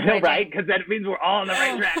very encouraging. I know, right? Because that means we're all on the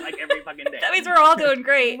right track, like, every fucking day. That means we're all doing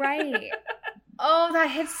great. Right. Oh, that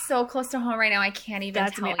hits so close to home right now. I can't even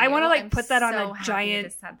tell you. I want to like I'm put that on so a happy giant you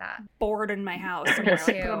just said that. board in my house. Somewhere, like,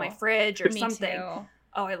 put it on my fridge or Me something. too.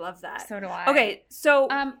 Oh, I love that. So do I. Okay, so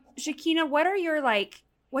Shakina, what are your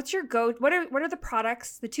what's your what are the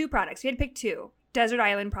products, the two products? You had to pick two desert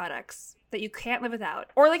island products that you can't live without,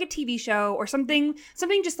 or like a TV show or something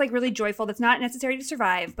just like really joyful that's not necessary to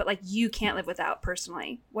survive, but like you can't live without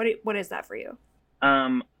personally. What is that for you?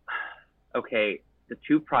 Okay, the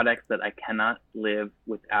two products that I cannot live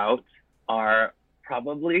without are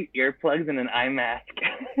probably earplugs and an eye mask,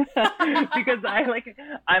 because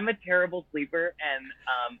I'm a terrible sleeper,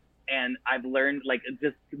 and I've learned like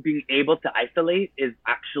just being able to isolate is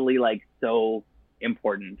actually like so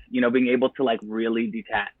important, being able to like really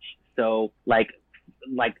detach. So like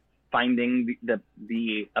finding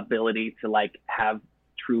the ability to like have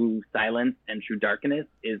true silence and true darkness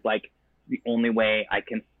is like the only way I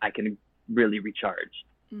can really recharge.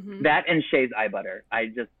 Mhm. That and Shay's eye butter.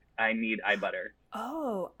 I need eye butter.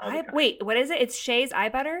 Oh, all the time. wait, what is it? It's Shay's eye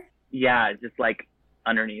butter? Yeah, just like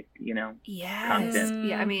underneath, Yes. Constant.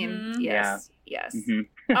 Yeah, I mean, Mhm. yes. Yes. Mhm.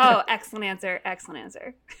 Oh, excellent answer. Excellent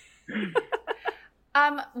answer.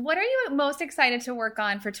 What are you most excited to work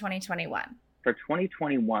on for 2021? For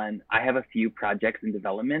 2021, I have a few projects in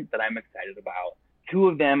development that I'm excited about. 2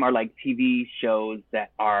 of them are like TV shows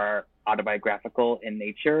that are autobiographical in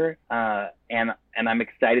nature, and I'm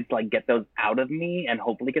excited to like get those out of me and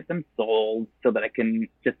hopefully get them sold so that I can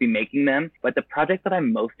just be making them. But the project that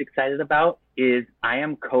I'm most excited about is I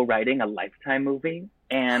am co-writing a Lifetime movie,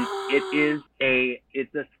 and it's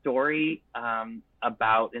a story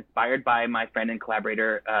inspired by my friend and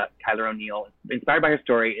collaborator Tyler O'Neill. Inspired by her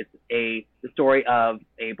story, it's the story of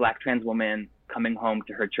a Black trans woman coming home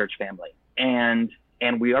to her church family, and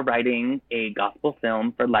we are writing a gospel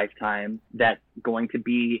film for Lifetime that's going to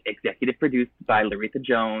be executive produced by Laretha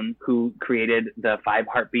Jones, who created the 5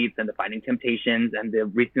 Heartbeats and the Finding Temptations and the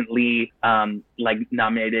recently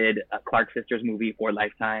nominated Clark Sisters movie for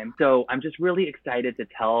Lifetime. So I'm just really excited to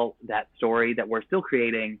tell that story that we're still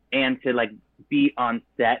creating and to like be on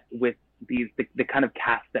set with the kind of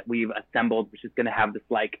cast that we've assembled, which is going to have this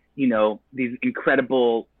these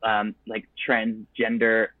incredible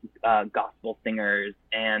transgender gospel singers,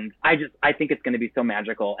 and I think it's going to be so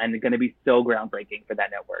magical and going to be so groundbreaking for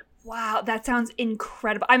that network. Wow, that sounds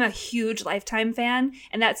incredible. I'm a huge Lifetime fan,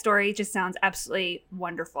 and that story just sounds absolutely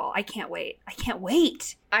wonderful. I can't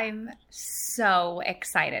wait. I'm so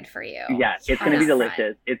excited for you. Yeah, it's going to be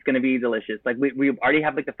delicious. It's going to be delicious. Like we already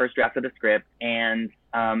have like the first draft of the script, and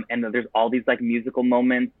there's all these like musical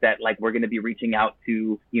moments that like we're going to be reaching out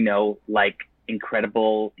to, like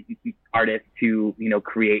incredible artists to,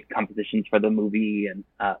 create compositions for the movie, and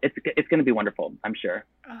it's going to be wonderful. I'm sure.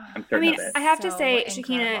 I'm certain of it. I have to say, incredible.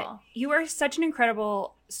 Shakina, you are such an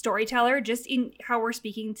incredible storyteller, just in how we're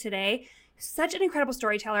speaking today. Such an incredible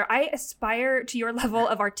storyteller. I aspire to your level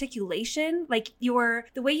of articulation. Like the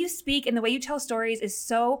way you speak and the way you tell stories is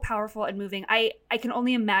so powerful and moving. I can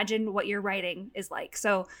only imagine what your writing is like.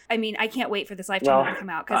 So, I mean, I can't wait for this Lifetime movie to come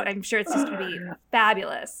out because I'm sure it's just going to be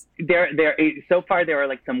fabulous. So far there are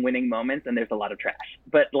like some winning moments and there's a lot of trash,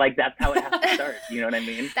 but like that's how it has to start. You know what I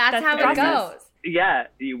mean? That's how it goes. Yeah,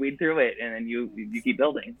 you weed through it and then you keep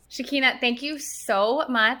building. Shakina, thank you so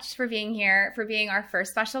much for being here, for being our first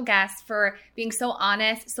special guest, for being so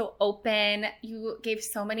honest, so open. You gave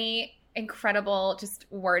so many incredible just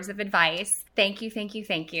words of advice. Thank you.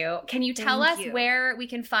 Can you tell us where we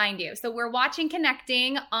can find you? So we're watching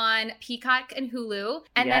Connecting on Peacock and Hulu.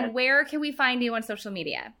 And then where can we find you on social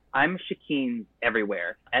media? I'm Shakeenz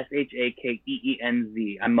everywhere.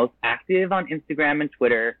 SHAKEENZ. I'm most active on Instagram and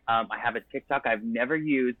Twitter. I have a TikTok I've never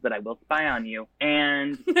used, but I will spy on you.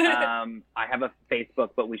 And I have a Facebook,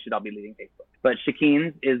 but we should all be leaving Facebook. But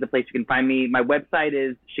Shakeenz is the place you can find me. My website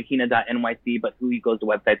is shakina.nyc, but who goes to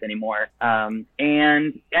websites anymore?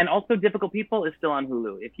 And also Difficult People is still on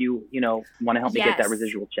Hulu if you want to help me get that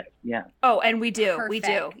residual check. Yeah. Oh, and we do. Perfect. We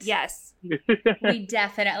do. Yes. We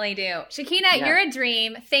definitely do. Shakina, you're a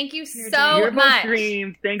dream. Thank you You're so much.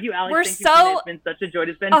 Dream. Thank you, Alex. We're Thank you, Tina. It's been such a joy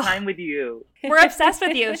to spend time with you. We're obsessed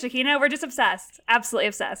with you, Shakina. We're just obsessed. Absolutely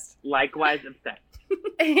obsessed. Likewise obsessed.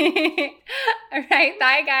 All right.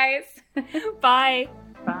 Bye, guys. Bye.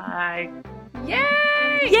 Bye. Yay!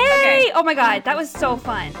 Yay! Okay. Oh my God, that was so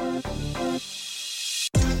fun.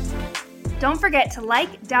 Don't forget to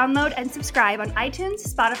like, download, and subscribe on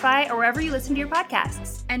iTunes, Spotify, or wherever you listen to your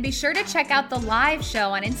podcasts. And be sure to check out the live show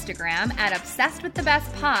on Instagram at Obsessed with the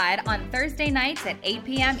Best Pod on Thursday nights at 8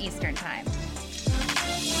 p.m. Eastern Time.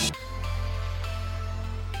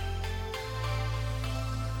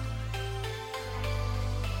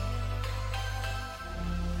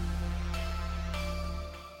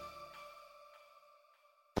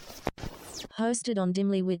 Hosted on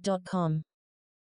dimlywit.com.